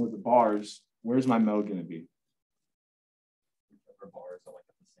distribution with the bars, where's my mode going to be?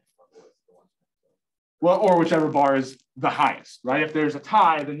 Well, or whichever bar is the highest, right? If there's a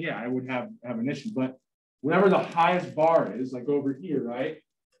tie, then yeah, I would have an issue. But whenever the highest bar is, like over here, right?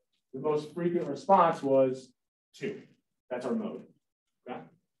 The most frequent response was 2. That's our mode. Okay?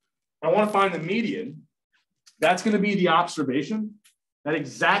 I want to find the median. That's going to be the observation that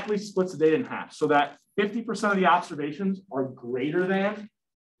exactly splits the data in half, so that 50% of the observations are greater than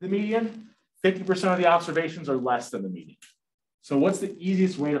the median. 50% of the observations are less than the median. So what's the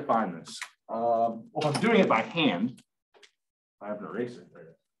easiest way to find this? Well, if I'm doing it by hand, I have an eraser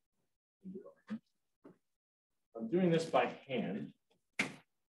there. I'm doing this by hand.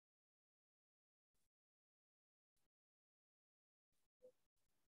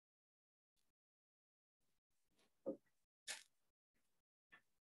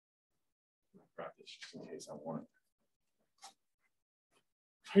 Practice just in case I want it.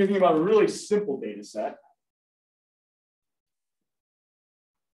 You're thinking about a really simple data set.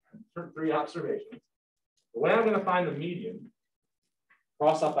 3 observations. The way I'm going to find the median,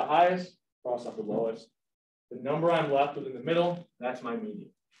 cross out the highest, cross out the lowest. The number I'm left with in the middle, that's my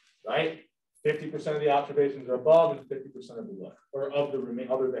median, right? 50% of the observations are above and 50% are below, or of the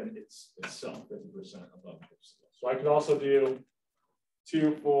remaining, other than itself, 50% above. So I could also do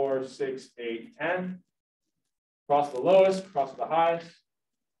 2, 4, 6, 8, 10. Cross the lowest, cross the highest.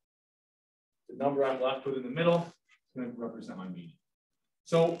 The number I'm left with in the middle is going to represent my median.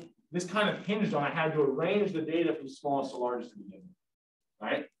 So this kind of hinged on I had to arrange the data from smallest to largest to begin with,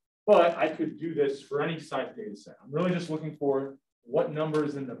 right? But I could do this for any size data set. I'm really just looking for what number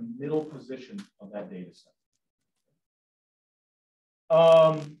is in the middle position of that data set.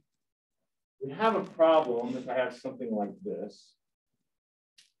 We have a problem if I have something like this.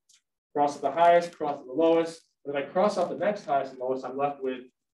 Cross at the highest, cross at the lowest. But if I cross out the next highest and lowest, I'm left with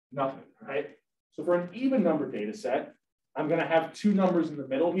nothing, right? So for an even number data set, I'm going to have 2 numbers in the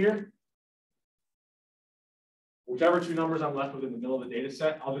middle here. Whichever 2 numbers I'm left with in the middle of the data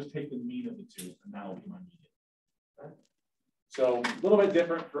set, I'll just take the mean of the 2, and that'll be my median. Okay? So a little bit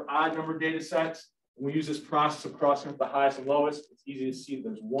different for odd number data sets. When we use this process of crossing up the highest and lowest, it's easy to see that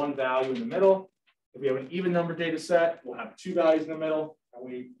there's 1 value in the middle. If we have an even number data set, we'll have 2 values in the middle, and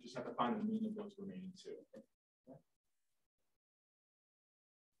we just have to find the mean of those remaining 2. Okay?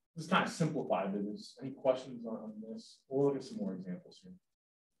 This is kind of simplified, but there's any questions on this? We'll look at some more examples here.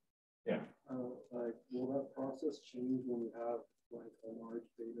 Yeah. Like, will that process change when we have like a large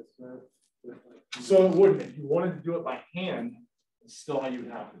data set? With, like, so it wouldn't. If you wanted to do it by hand, it's still how you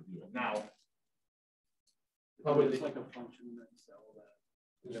would have to do it. Now, probably it's like a function in Excel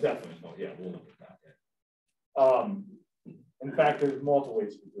that. Definitely. No, yeah, we'll look at that. In fact, there's multiple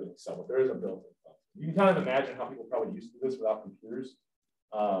ways you can do it in Excel, but there is a built-in function. You can kind of imagine how people probably used to do this without computers.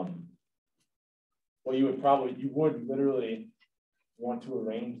 Well, you would literally, want to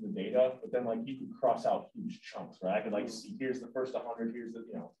arrange the data, but then like you could cross out huge chunks, right? I could like see here's the first 100, here's the,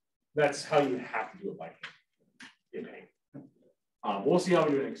 you know, that's how you have to do it by hand. We'll see how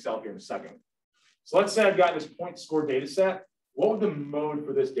we do it in Excel here in a second. So let's say I've got this point score data set. What would the mode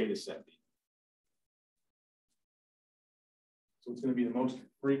for this data set be? So it's going to be the most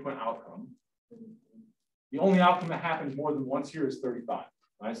frequent outcome. The only outcome that happens more than once here is 35,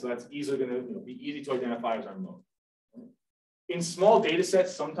 right? So that's easily going to be easy to identify as our mode. In small data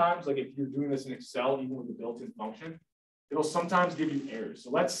sets, sometimes, like if you're doing this in Excel, even with the built-in function, it'll sometimes give you errors.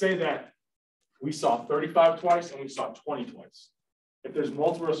 So let's say that we saw 35 twice and we saw 20 twice. If there's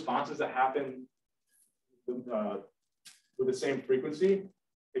multiple responses that happen with the same frequency,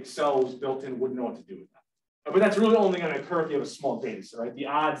 Excel's built-in wouldn't know what to do with that. But that's really only going to occur if you have a small data set, right? The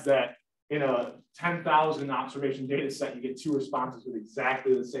odds that in a 10,000 observation data set, you get 2 responses with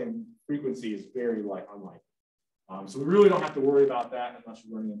exactly the same frequency is very unlikely. So we really don't have to worry about that unless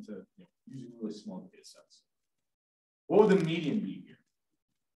you're running into using really small data sets. What would the median be here?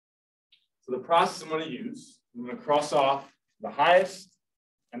 So the process I'm going to use, I'm going to cross off the highest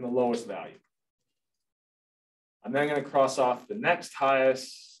and the lowest value. I'm then going to cross off the next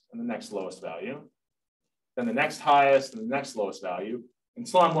highest and the next lowest value, then the next highest and the next lowest value,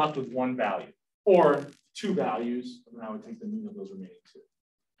 until I'm left with 1 value, or 2 values, and then I would take the mean of those remaining 2,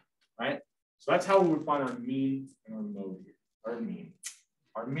 right? So that's how we would find our mean and our mode here,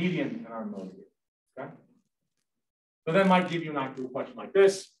 our median and our mode here, okay? So then might give you an actual question like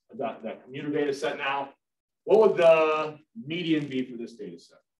this. I've got that commuter data set now. What would the median be for this data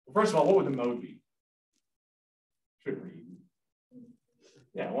set? Well, first of all, what would the mode be? Should be easy.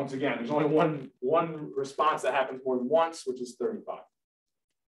 Yeah, once again, there's only one response that happens more than once, which is 35.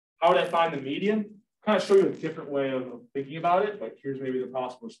 How would I find the median? Kind of show you a different way of thinking about it, but here's maybe the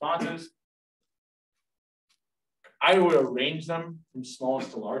possible responses. I would arrange them from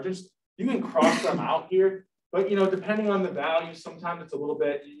smallest to largest. You can cross them out here, but depending on the value, sometimes it's a little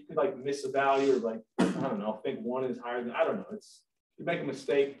bit, you could like miss a value or I don't know, think 1 is higher than, I don't know. You make a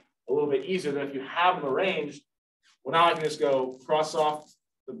mistake a little bit easier than if you have them arranged. Well, now I can just go cross off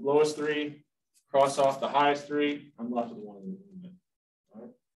the lowest 3, cross off the highest 3. I'm left with 1 in the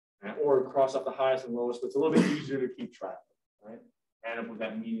middle, right? Or cross off the highest and lowest, but it's a little bit easier to keep track of, right? End up with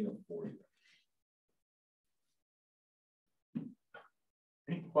that median of 40.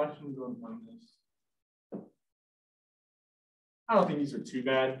 Any questions on this? I don't think these are too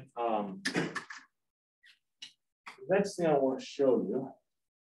bad. The next thing I want to show you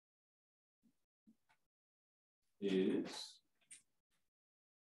is,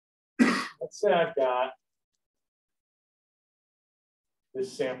 let's say I've got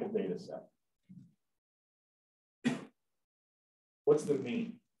this sample data set. What's the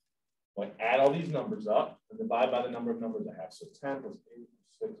mean? Well, I add all these numbers up and divide by the number of numbers I have. So 10 plus 8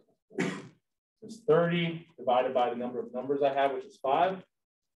 plus 6 plus 4. It's 30 divided by the number of numbers I have, which is 5.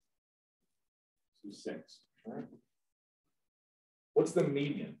 So 6. All right. What's the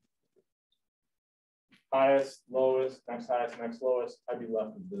median? Highest, lowest, next highest, next lowest. I'd be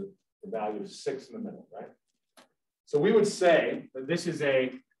left with the value of 6 in the middle, right? So we would say that this is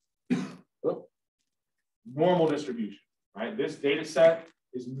a normal distribution, right? This data set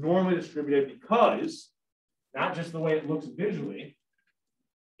is normally distributed because, not just the way it looks visually,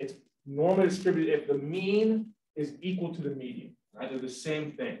 it's normally distributed if the mean is equal to the median, right? They're the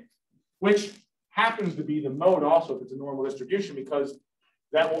same thing, which happens to be the mode also if it's a normal distribution, because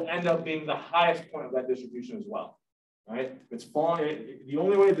that will end up being the highest point of that distribution as well, right? It's falling. The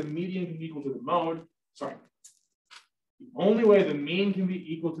only way the median can be equal to the mode, the only way the mean can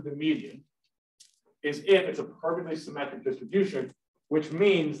be equal to the median is if it's a perfectly symmetric distribution, which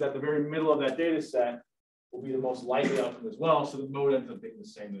means that the very middle of that data set will be the most likely outcome as well. So the mode ends up being the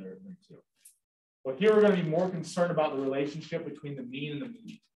same there too. But here we're going to be more concerned about the relationship between the mean and the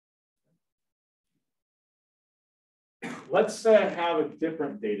median. Let's say I have a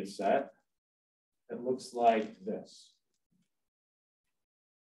different data set that looks like this.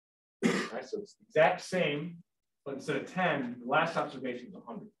 All right, so it's the exact same, but instead of 10, the last observation is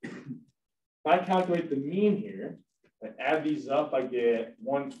 100. If I calculate the mean here, I add these up, I get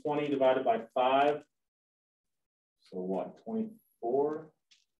 120 divided by 5. So what, 24?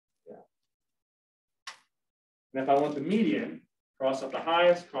 Yeah. And if I want the median, cross up the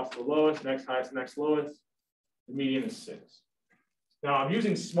highest, cross the lowest, next highest, next lowest, the median is 6. Now I'm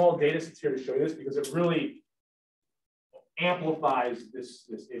using small data sets here to show you this because it really amplifies this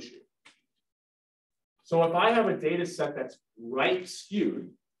issue. So if I have a data set that's right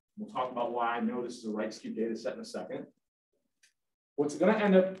skewed, we'll talk about why I know this is a right skewed data set in a second. What's going to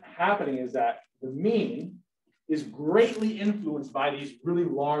end up happening is that the mean is greatly influenced by these really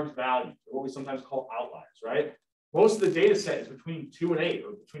large values, or what we sometimes call outliers, right? Most of the data set is between 2 and 8,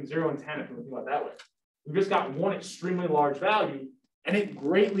 or between 0 and 10, if you think about it that way. We've just got one extremely large value, and it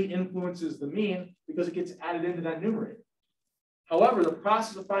greatly influences the mean because it gets added into that numerator. However, the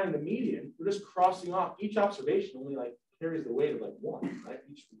process of finding the median, we're just crossing off. Each observation only like carries the weight of like 1, right?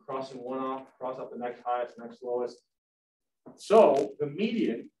 Each crossing 1 off, cross off the next highest, next lowest. So the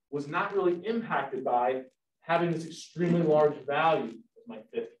median was not really impacted by having this extremely large value as my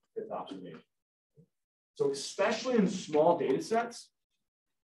fifth observation. So especially in small data sets,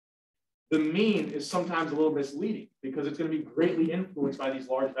 the mean is sometimes a little misleading because it's going to be greatly influenced by these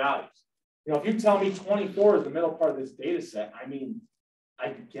large values. You know, if you tell me 24 is the middle part of this data set, I mean, I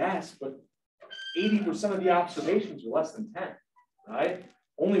guess, but 80% of the observations are less than 10, right?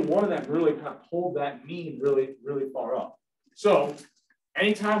 Only one of them really kind of pulled that mean really, really far up. So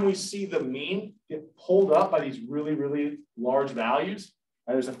anytime we see the mean get pulled up by these really, really large values,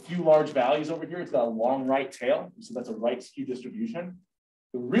 there's a few large values over here. It's got a long right tail, so that's a right skew distribution.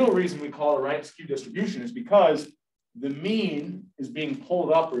 The real reason we call it a right skew distribution is because the mean is being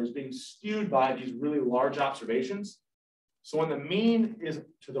pulled up or is being skewed by these really large observations. So when the mean is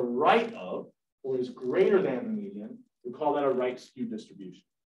to the right of or is greater than the median, we call that a right skew distribution.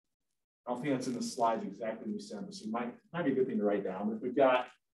 I don't think that's in the slides exactly what we said, but so it might be a good thing to write down. But if we've got,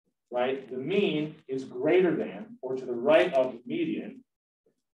 right, the mean is greater than or to the right of the median,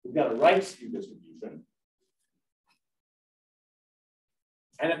 we've got a right skew distribution.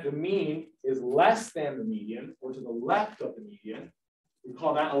 And if the mean is less than the median or to the left of the median, we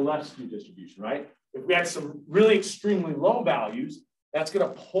call that a left skew distribution, right? If we had some really extremely low values, that's going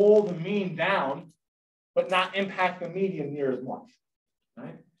to pull the mean down, but not impact the median near as much,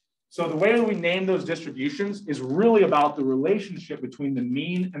 right? So the way that we name those distributions is really about the relationship between the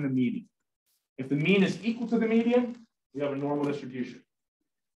mean and the median. If the mean is equal to the median, we have a normal distribution.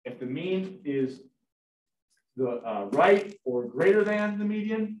 If the mean is the right or greater than the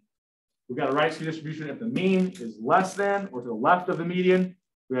median, we've got a right skew distribution. If the mean is less than or to the left of the median,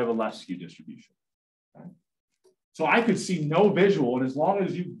 we have a left skew distribution. Okay? So I could see no visual, and as long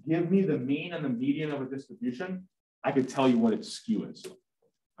as you give me the mean and the median of a distribution, I could tell you what its skew is,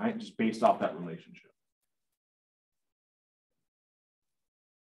 right? Just based off that relationship.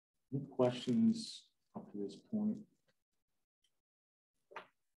 Any questions up to this point?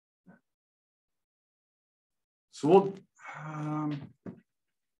 So we'll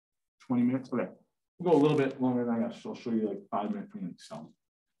 20 minutes. Okay, we'll go a little bit longer than that. I'll show you like 5 minutes from Excel.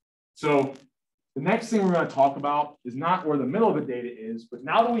 So the next thing we're going to talk about is not where the middle of the data is, but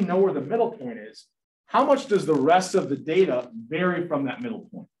now that we know where the middle point is, how much does the rest of the data vary from that middle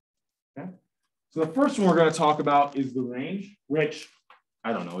point? Okay. So the first one we're going to talk about is the range, which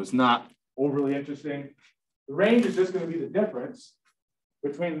I don't know, is not overly interesting. The range is just going to be the difference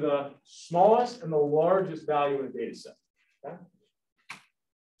between the smallest and the largest value in a data set. Okay?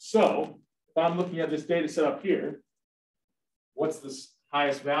 So if I'm looking at this data set up here, what's the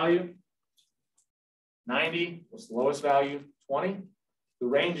highest value? 90. What's the lowest value? 20. The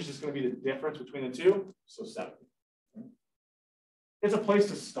range is just going to be the difference between the two, so 70. Okay? It's a place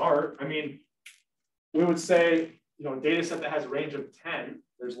to start. I mean, we would say, you know, a data set that has a range of 10,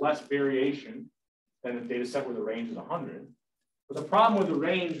 there's less variation than a data set where the range is 100. But the problem with the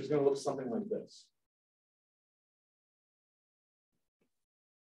range is going to look something like this.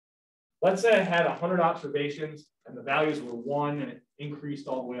 Let's say I had 100 observations and the values were 1 and it increased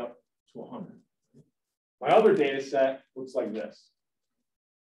all the way up to 100. My other data set looks like this.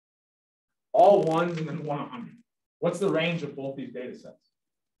 All 1s and then 100. What's the range of both these data sets?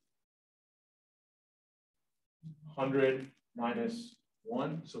 100 minus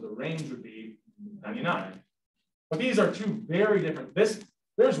 1. So the range would be 99. But these are two very different.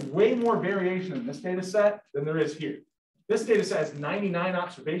 There's way more variation in this data set than there is here. This data set has 99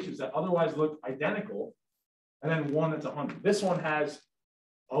 observations that otherwise look identical, and then one that's 100. This one has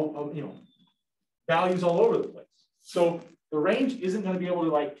values all over the place. So the range isn't going to be able to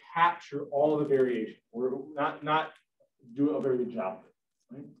like capture all of the variation. We're not do a very good job of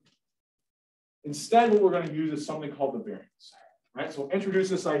it. Right? Instead, what we're going to use is something called the variance. Right, so we'll introduce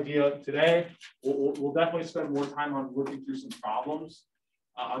this idea today. We'll definitely spend more time on working through some problems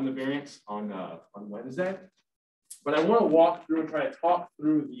on the variance on Wednesday. But I want to walk through and try to talk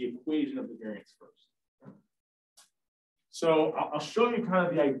through the equation of the variance first. So I'll show you kind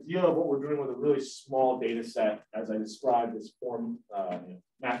of the idea of what we're doing with a really small data set as I described this form,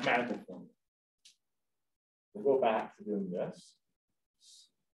 mathematical formula. We'll go back to doing this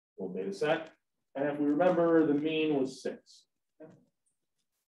full data set. And if we remember, the mean was 6.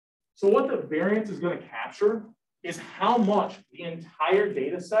 So what the variance is going to capture is how much the entire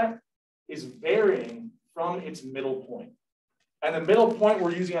data set is varying from its middle point. And the middle point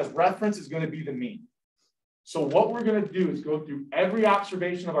we're using as reference is going to be the mean. So what we're going to do is go through every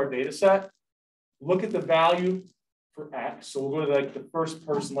observation of our data set, look at the value for X. So we'll go to like the first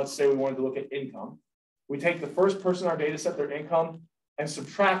person. Let's say we wanted to look at income. We take the first person in our data set, their income, and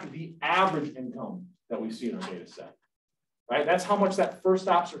subtract the average income that we see in our data set. Right? That's how much that first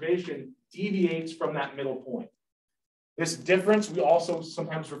observation deviates from that middle point. This difference we also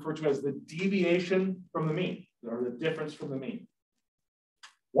sometimes refer to as the deviation from the mean, or the difference from the mean.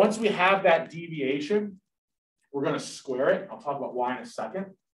 Once we have that deviation, we're going to square it. I'll talk about why in a second.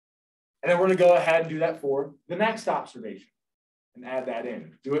 And then we're going to go ahead and do that for the next observation and add that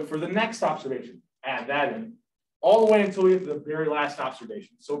in. Do it for the next observation, add that in, all the way until we get to the very last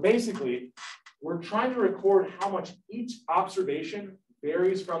observation. So basically, we're trying to record how much each observation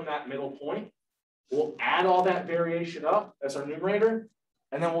varies from that middle point. We'll add all that variation up, that's our numerator,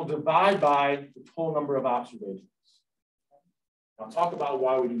 and then we'll divide by the total number of observations. I'll talk about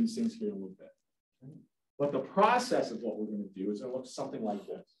why we do these things here in a little bit. But the process of what we're going to do is going to look something like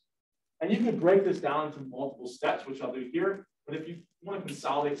this. And you can break this down into multiple steps, which I'll do here, but if you want to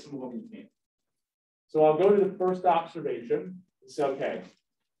consolidate some of them, you can. So I'll go to the first observation and say, okay,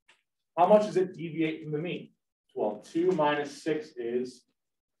 how much does it deviate from the mean? Well, 2 minus 6 is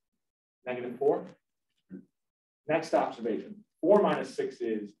 -4. Next observation, 4 minus 6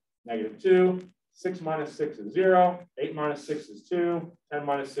 is -2. 6 minus 6 is 0. 8 minus 6 is 2. 10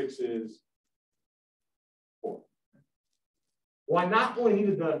 minus 6 is 4. Well, I not only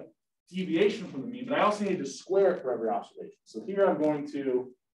needed the deviation from the mean, but I also needed to square it for every observation. So here I'm going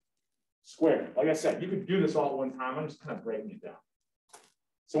to square it. Like I said, you could do this all at one time. I'm just kind of breaking it down.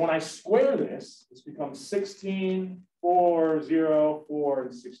 So when I square this, this becomes 16, 4, 0, 4,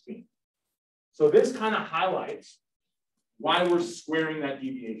 and 16. So this kind of highlights why we're squaring that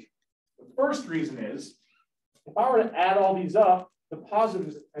deviation. The first reason is, if I were to add all these up, the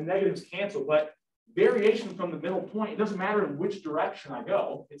positives and negatives cancel, but variation from the middle point, it doesn't matter in which direction I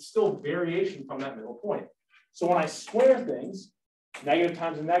go, it's still variation from that middle point. So when I square things, negative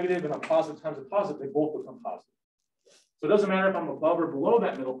times a negative and a positive times a positive, they both become positive. So it doesn't matter if I'm above or below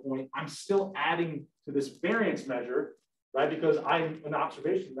that middle point, I'm still adding to this variance measure, right? Because I'm an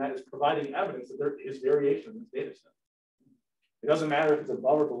observation that is providing evidence that there is variation in this data set. It doesn't matter if it's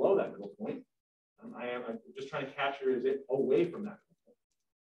above or below that middle point. I'm just trying to capture, is it away from that middle point?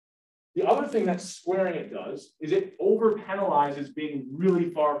 The other thing that squaring it does is it over penalizes being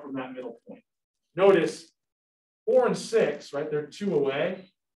really far from that middle point. Notice 4 and 6, right? They're 2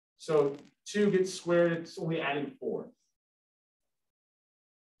 away. So 2 gets squared, it's only adding 4.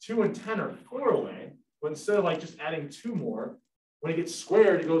 2 and 10 are 4 away, but instead of like just adding 2 more, when it gets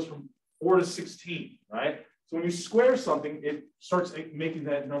squared, it goes from 4 to 16, right? So when you square something, it starts making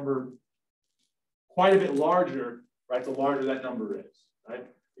that number quite a bit larger, right? The larger that number is, right?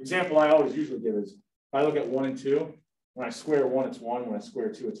 The example I always usually give is, if I look at 1 and 2, when I square 1, it's 1. When I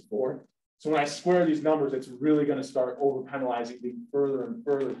square 2, it's 4. So when I square these numbers, it's really going to start over penalizing, being further and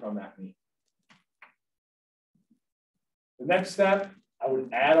further from that mean. The next step, I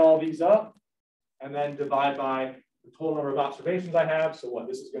would add all these up and then divide by the total number of observations I have. So what,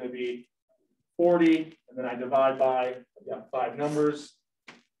 this is going to be 40, and then I divide by, I've got 5 numbers.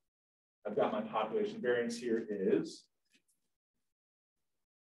 I've got my population variance here is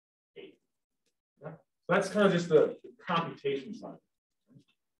 8. Yeah. So that's kind of just the computation side.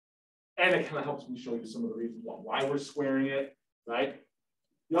 And it kind of helps me show you some of the reasons why we're squaring it, right?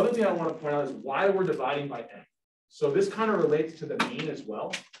 The other thing I want to point out is why we're dividing by n. So this kind of relates to the mean as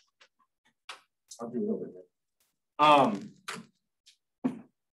well. I'll do it over here.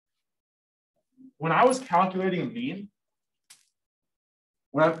 When I was calculating a mean,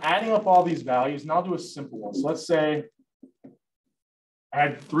 when I'm adding up all these values, and I'll do a simple one. So let's say I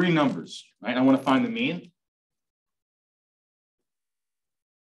had 3 numbers, right? I want to find the mean.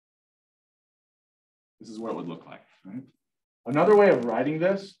 This is what it would look like, right? Another way of writing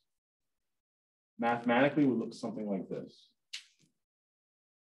this mathematically would look something like this.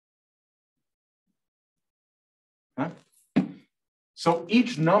 Huh? So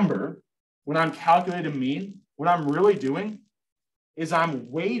each number, when I'm calculating mean, what I'm really doing is I'm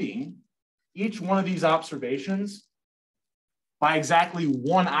weighting each one of these observations by exactly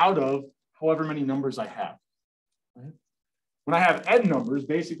 1 out of however many numbers I have. Right? When I have n numbers,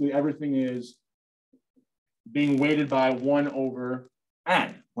 basically everything is being weighted by 1 over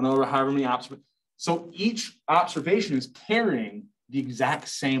n, 1 over however many observations. So each observation is carrying the exact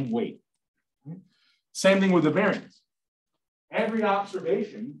same weight. Same thing with the variance. Every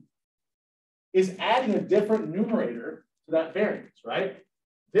observation is adding a different numerator to that variance, right?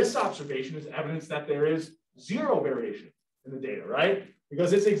 This observation is evidence that there is zero variation in the data, right?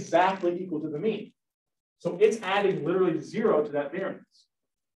 Because it's exactly equal to the mean. So it's adding literally 0 to that variance.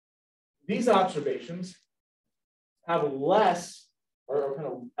 These observations have less, or kind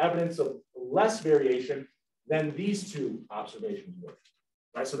of evidence of less variation than these two observations would,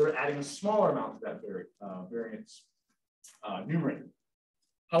 right? So they're adding a smaller amount to that variance numerator.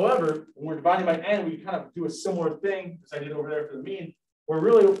 However, when we're dividing by n, we kind of do a similar thing as I did over there for the mean. We're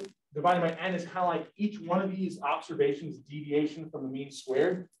really dividing by n is kind of like each one of these observations deviation from the mean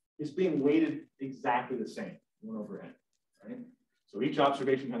squared is being weighted exactly the same, 1 over n, right? So each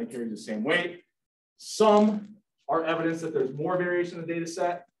observation kind of carries the same weight. Some are evidence that there's more variation in the data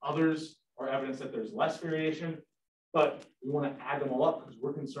set. Others are evidence that there's less variation, but we want to add them all up because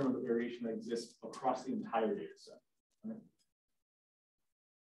we're concerned with the variation that exists across the entire data set. Right?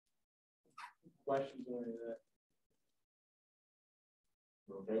 Questions on any of that?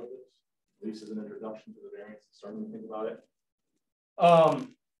 We're okay with this? At least as an introduction to the variance, starting to think about it.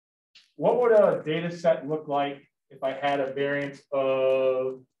 What would a data set look like if I had a variance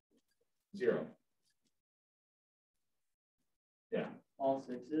of 0? Yeah. All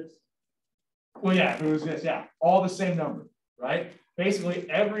sixes? Well, yeah, if it was this, yeah, all the same number, right? Basically,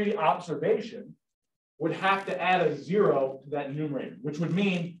 every observation would have to add a 0 to that numerator, which would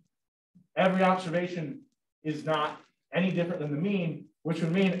mean every observation is not any different than the mean, which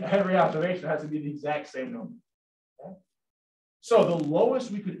would mean every observation has to be the exact same number. Okay? So the lowest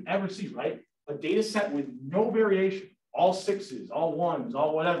we could ever see, right? A data set with no variation, all sixes, all ones,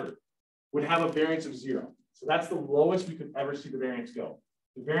 all whatever, would have a variance of 0. So that's the lowest we could ever see the variance go.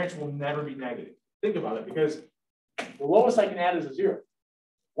 The variance will never be negative. Think about it, because the lowest I can add is a 0.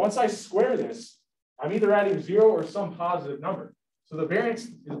 Once I square this, I'm either adding 0 or some positive number. So the variance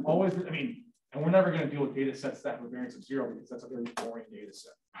is always, I mean, and we're never going to deal with data sets that have a variance of 0 because that's a very boring data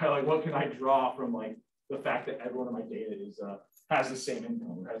set. Like, what can I draw from like the fact that every one of my data is has the same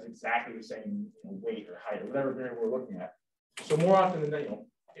income or has exactly the same weight or height or whatever variable we're looking at. So more often than not,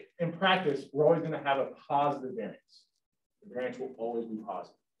 in practice, we're always going to have a positive variance. The variance will always be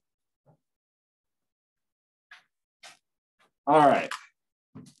positive. All right.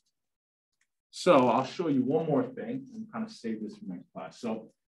 So I'll show you one more thing and kind of save this for next class.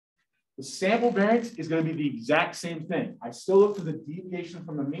 So the sample variance is going to be the exact same thing. I still look for the deviation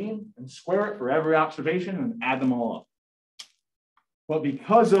from the mean and square it for every observation and add them all up. But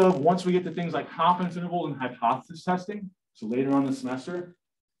because of, once we get to things like confidence interval and hypothesis testing, so later on in the semester,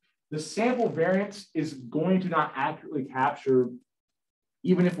 the sample variance is going to not accurately capture,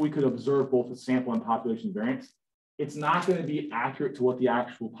 even if we could observe both the sample and population variance, it's not going to be accurate to what the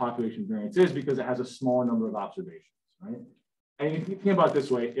actual population variance is because it has a smaller number of observations, right? And you can think about it this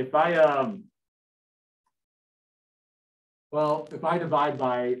way: if I, if I divide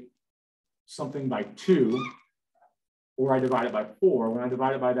by something by 2, or I divide it by 4, when I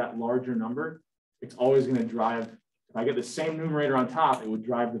divide it by that larger number, it's always going to drive. If I get the same numerator on top, it would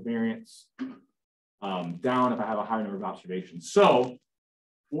drive the variance down if I have a higher number of observations. So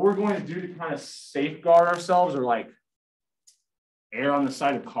what we're going to do to kind of safeguard ourselves, or like err on the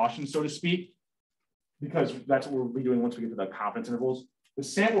side of caution, so to speak, because that's what we'll be doing once we get to the confidence intervals. The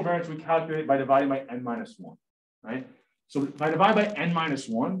sample variance we calculate by dividing by n-1, right? So if I divide by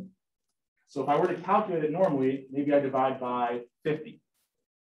n-1, so if I were to calculate it normally, maybe I divide by 50.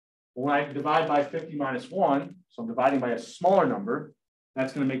 But when I divide by 50 minus 1, so I'm dividing by a smaller number,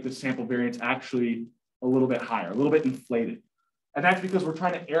 that's going to make the sample variance actually a little bit higher, a little bit inflated. And that's because we're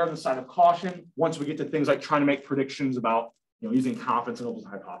trying to err on the side of caution once we get to things like trying to make predictions about using confidence intervals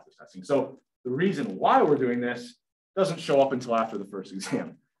and hypothesis testing. So the reason why we're doing this doesn't show up until after the first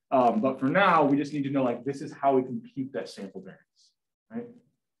exam. But for now, we just need to know, like, this is how we compute that sample variance, right?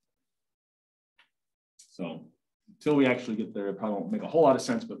 So until we actually get there, it probably won't make a whole lot of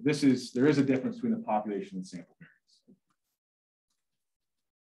sense, but there is a difference between the population and sample variance.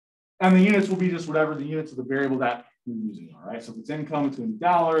 And the units will be just whatever the units of the variable that we're using are, right? So if it's income, it's going to be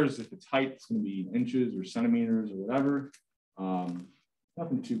dollars. If it's height, it's going to be inches or centimeters or whatever.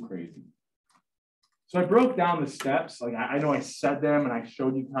 Nothing too crazy. So I broke down the steps. Like, I know I said them and I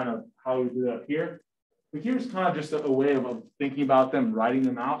showed you kind of how we do that up here. But here's kind of just a way of thinking about them, writing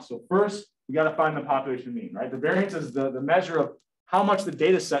them out. So first, we got to find the population mean, right? The variance is the measure of how much the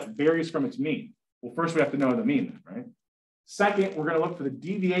data set varies from its mean. Well, first we have to know the mean, right? Second, we're going to look for the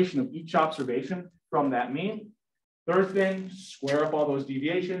deviation of each observation from that mean. Third thing, square up all those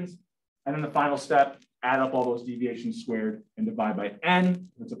deviations. And then the final step, add up all those deviations squared and divide by n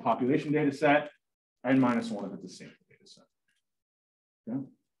if it's a population data set, n-1 if it's a sample data set. Okay?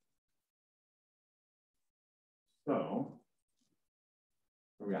 So,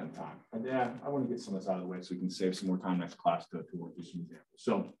 where we got in time? And yeah, I want to get some of this out of the way so we can save some more time next class to work through some examples.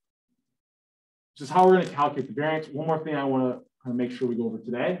 So, this is how we're going to calculate the variance. One more thing I want to kind of make sure we go over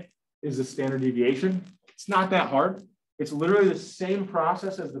today is the standard deviation. It's not that hard. It's literally the same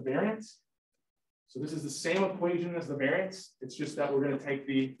process as the variance. So this is the same equation as the variance. It's just that we're going to take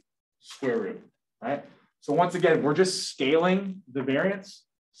the square root, right? So once again, we're just scaling the variance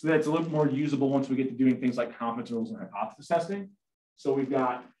so that it's a little more usable once we get to doing things like confidence intervals and hypothesis testing. So we've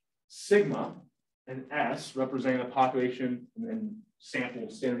got sigma and S representing the population and sample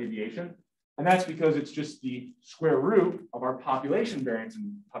standard deviation. And that's because it's just the square root of our population variance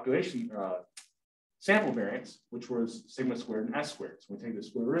and population sample variance, which was sigma squared and S squared. So we take the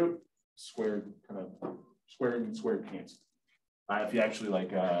square root, squared kind of squared and squared cancel. If you actually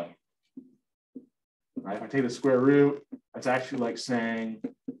like, right, if I take the square root, that's actually like saying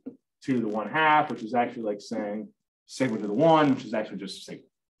 2 to the 1/2, which is actually like saying sigma to the 1, which is actually just sigma.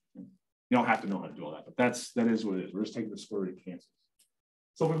 You don't have to know how to do all that, but that is what it is. We're just taking the square root of cancels.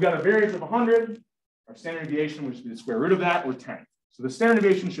 So if we've got a variance of 100, our standard deviation would just be the square root of that, or 10. So the standard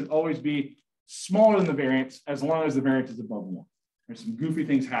deviation should always be smaller than the variance as long as the variance is above 1. There's some goofy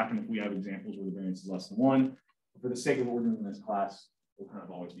things happen if we have examples where the variance is less than 1. But for the sake of what we're doing in this class, we'll kind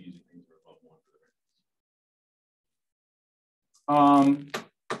of always be using things that are above 1 for the variance.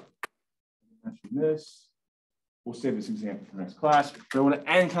 Mention this. We'll save this example for next class. But I want to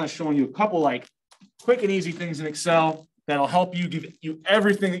end kind of showing you a couple like quick and easy things in Excel that'll help you, give you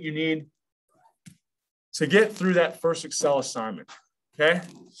everything that you need to get through that first Excel assignment. Okay,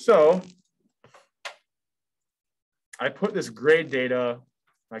 so I put this grade data,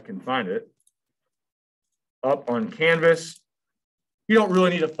 if I can find it, up on Canvas. You don't really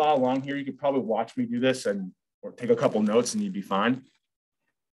need to follow along here. You could probably watch me do this or take a couple notes and you'd be fine.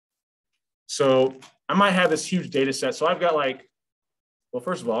 So I might have this huge data set. So I've got like, well,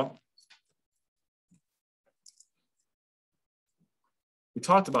 first of all, we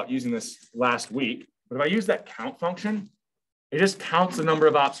talked about using this last week, but if I use that count function, it just counts the number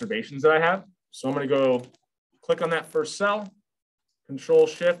of observations that I have. So I'm going to go click on that first cell, Control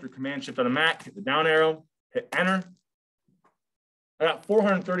Shift or Command Shift on a Mac, hit the down arrow, hit Enter. I got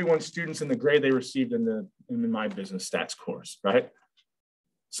 431 students in the grade they received in my business stats course, right?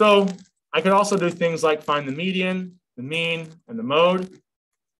 So I could also do things like find the median, the mean, and the mode.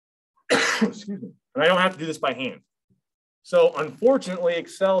 Excuse me. And I don't have to do this by hand. So unfortunately,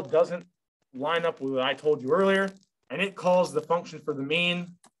 Excel doesn't line up with what I told you earlier, and it calls the function for the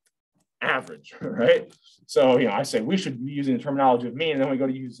mean average, right? So, I say we should be using the terminology of mean, and then we go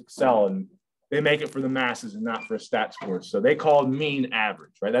to use Excel, and they make it for the masses and not for a stats course. So they call mean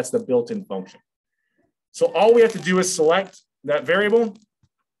average, right? That's the built-in function. So all we have to do is select that variable,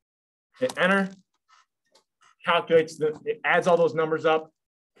 hit Enter, it adds all those numbers up,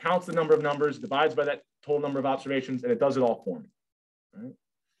 counts the number of numbers, divides by that total number of observations, and it does it all for me. Right?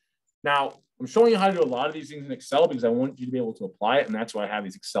 Now, I'm showing you how to do a lot of these things in Excel because I want you to be able to apply it, and that's why I have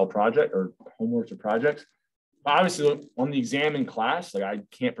these Excel project or homeworks or projects. But obviously, on the exam in class, like I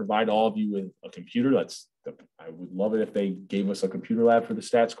can't provide all of you with a computer. I would love it if they gave us a computer lab for the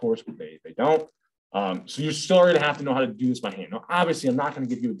stats course, but they don't. So you're still going to have to know how to do this by hand. Now, obviously, I'm not going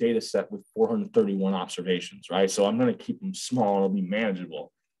to give you a data set with 431 observations, right? So I'm going to keep them small and it'll be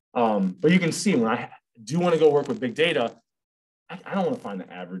manageable. But you can see when I do want to go work with big data, I don't want to find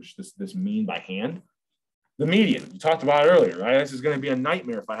the average, this mean by hand. The median, we talked about it earlier, right? This is going to be a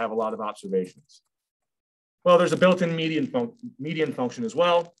nightmare if I have a lot of observations. Well, there's a built-in median function as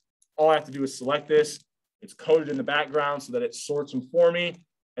well. All I have to do is select this. It's coded in the background so that it sorts them for me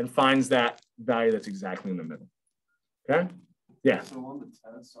and finds that value that's exactly in the middle. Okay? Yeah. So on the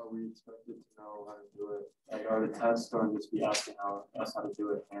test, are we expected to know how to do it? Like, are the tests going to just be asking us how to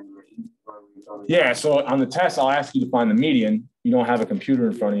do it handwritten? Yeah. So on the test, I'll ask you to find the median. You don't have a computer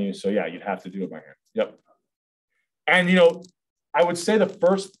in front of you, so yeah, you'd have to do it by hand. Yep. And I would say the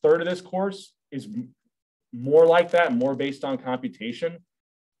first third of this course is more like that, more based on computation.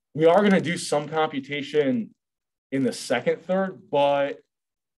 We are going to do some computation in the second third, but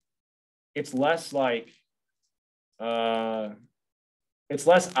it's less like it's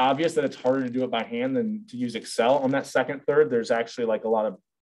less obvious that it's harder to do it by hand than to use Excel on that second third. There's actually like a lot of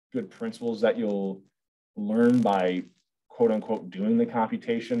good principles that you'll learn by quote unquote doing the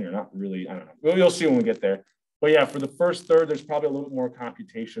computation. You're not really, I don't know. You'll see when we get there. But yeah, for the first third, there's probably a little bit more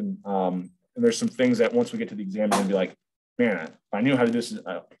computation. And there's some things that once we get to the exam, I'm gonna be like, man, if I knew how to do this,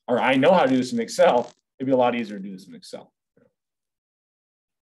 or I know how to do this in Excel, it'd be a lot easier to do this in Excel.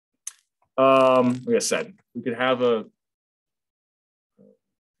 Like I said, we could have a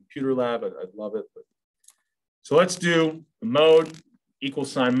computer lab. I'd love it, but So let's do the mode, equal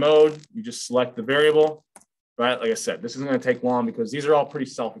sign mode. You just select the variable, right? Like I said, this isn't going to take long because these are all pretty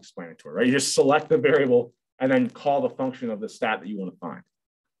self-explanatory, right? You just select the variable and then call the function of the stat that you want to find,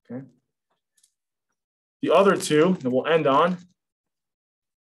 okay? The other two that we'll end on,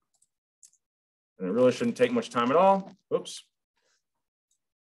 and it really shouldn't take much time at all, oops,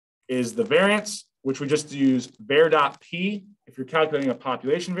 is the variance, which we just use var.p if you're calculating a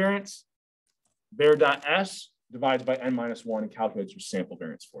population variance. Var.s divides by n-1 and calculates your sample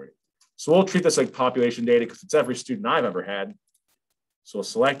variance for you. So we'll treat this like population data because it's every student I've ever had. So we'll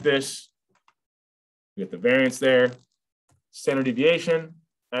select this, we get the variance there, standard deviation,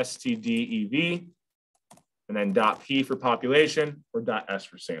 STDEV, and then .p for population or .s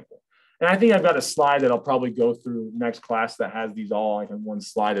for sample. And I think I've got a slide that I'll probably go through next class that has these all like on one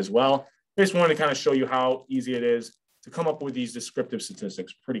slide as well. I just wanted to kind of show you how easy it is to come up with these descriptive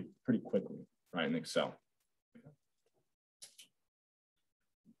statistics pretty quickly, right, in Excel.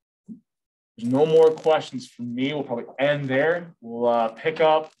 There's no more questions from me. We'll probably end there. We'll pick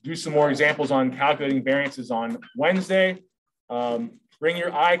up, do some more examples on calculating variances on Wednesday. Bring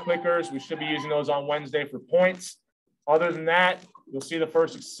your iClickers. We should be using those on Wednesday for points. Other than that, you'll see the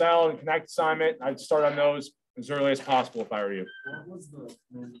first Excel and Connect assignment. I'd start on those as early as possible if I were you. What was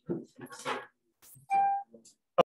the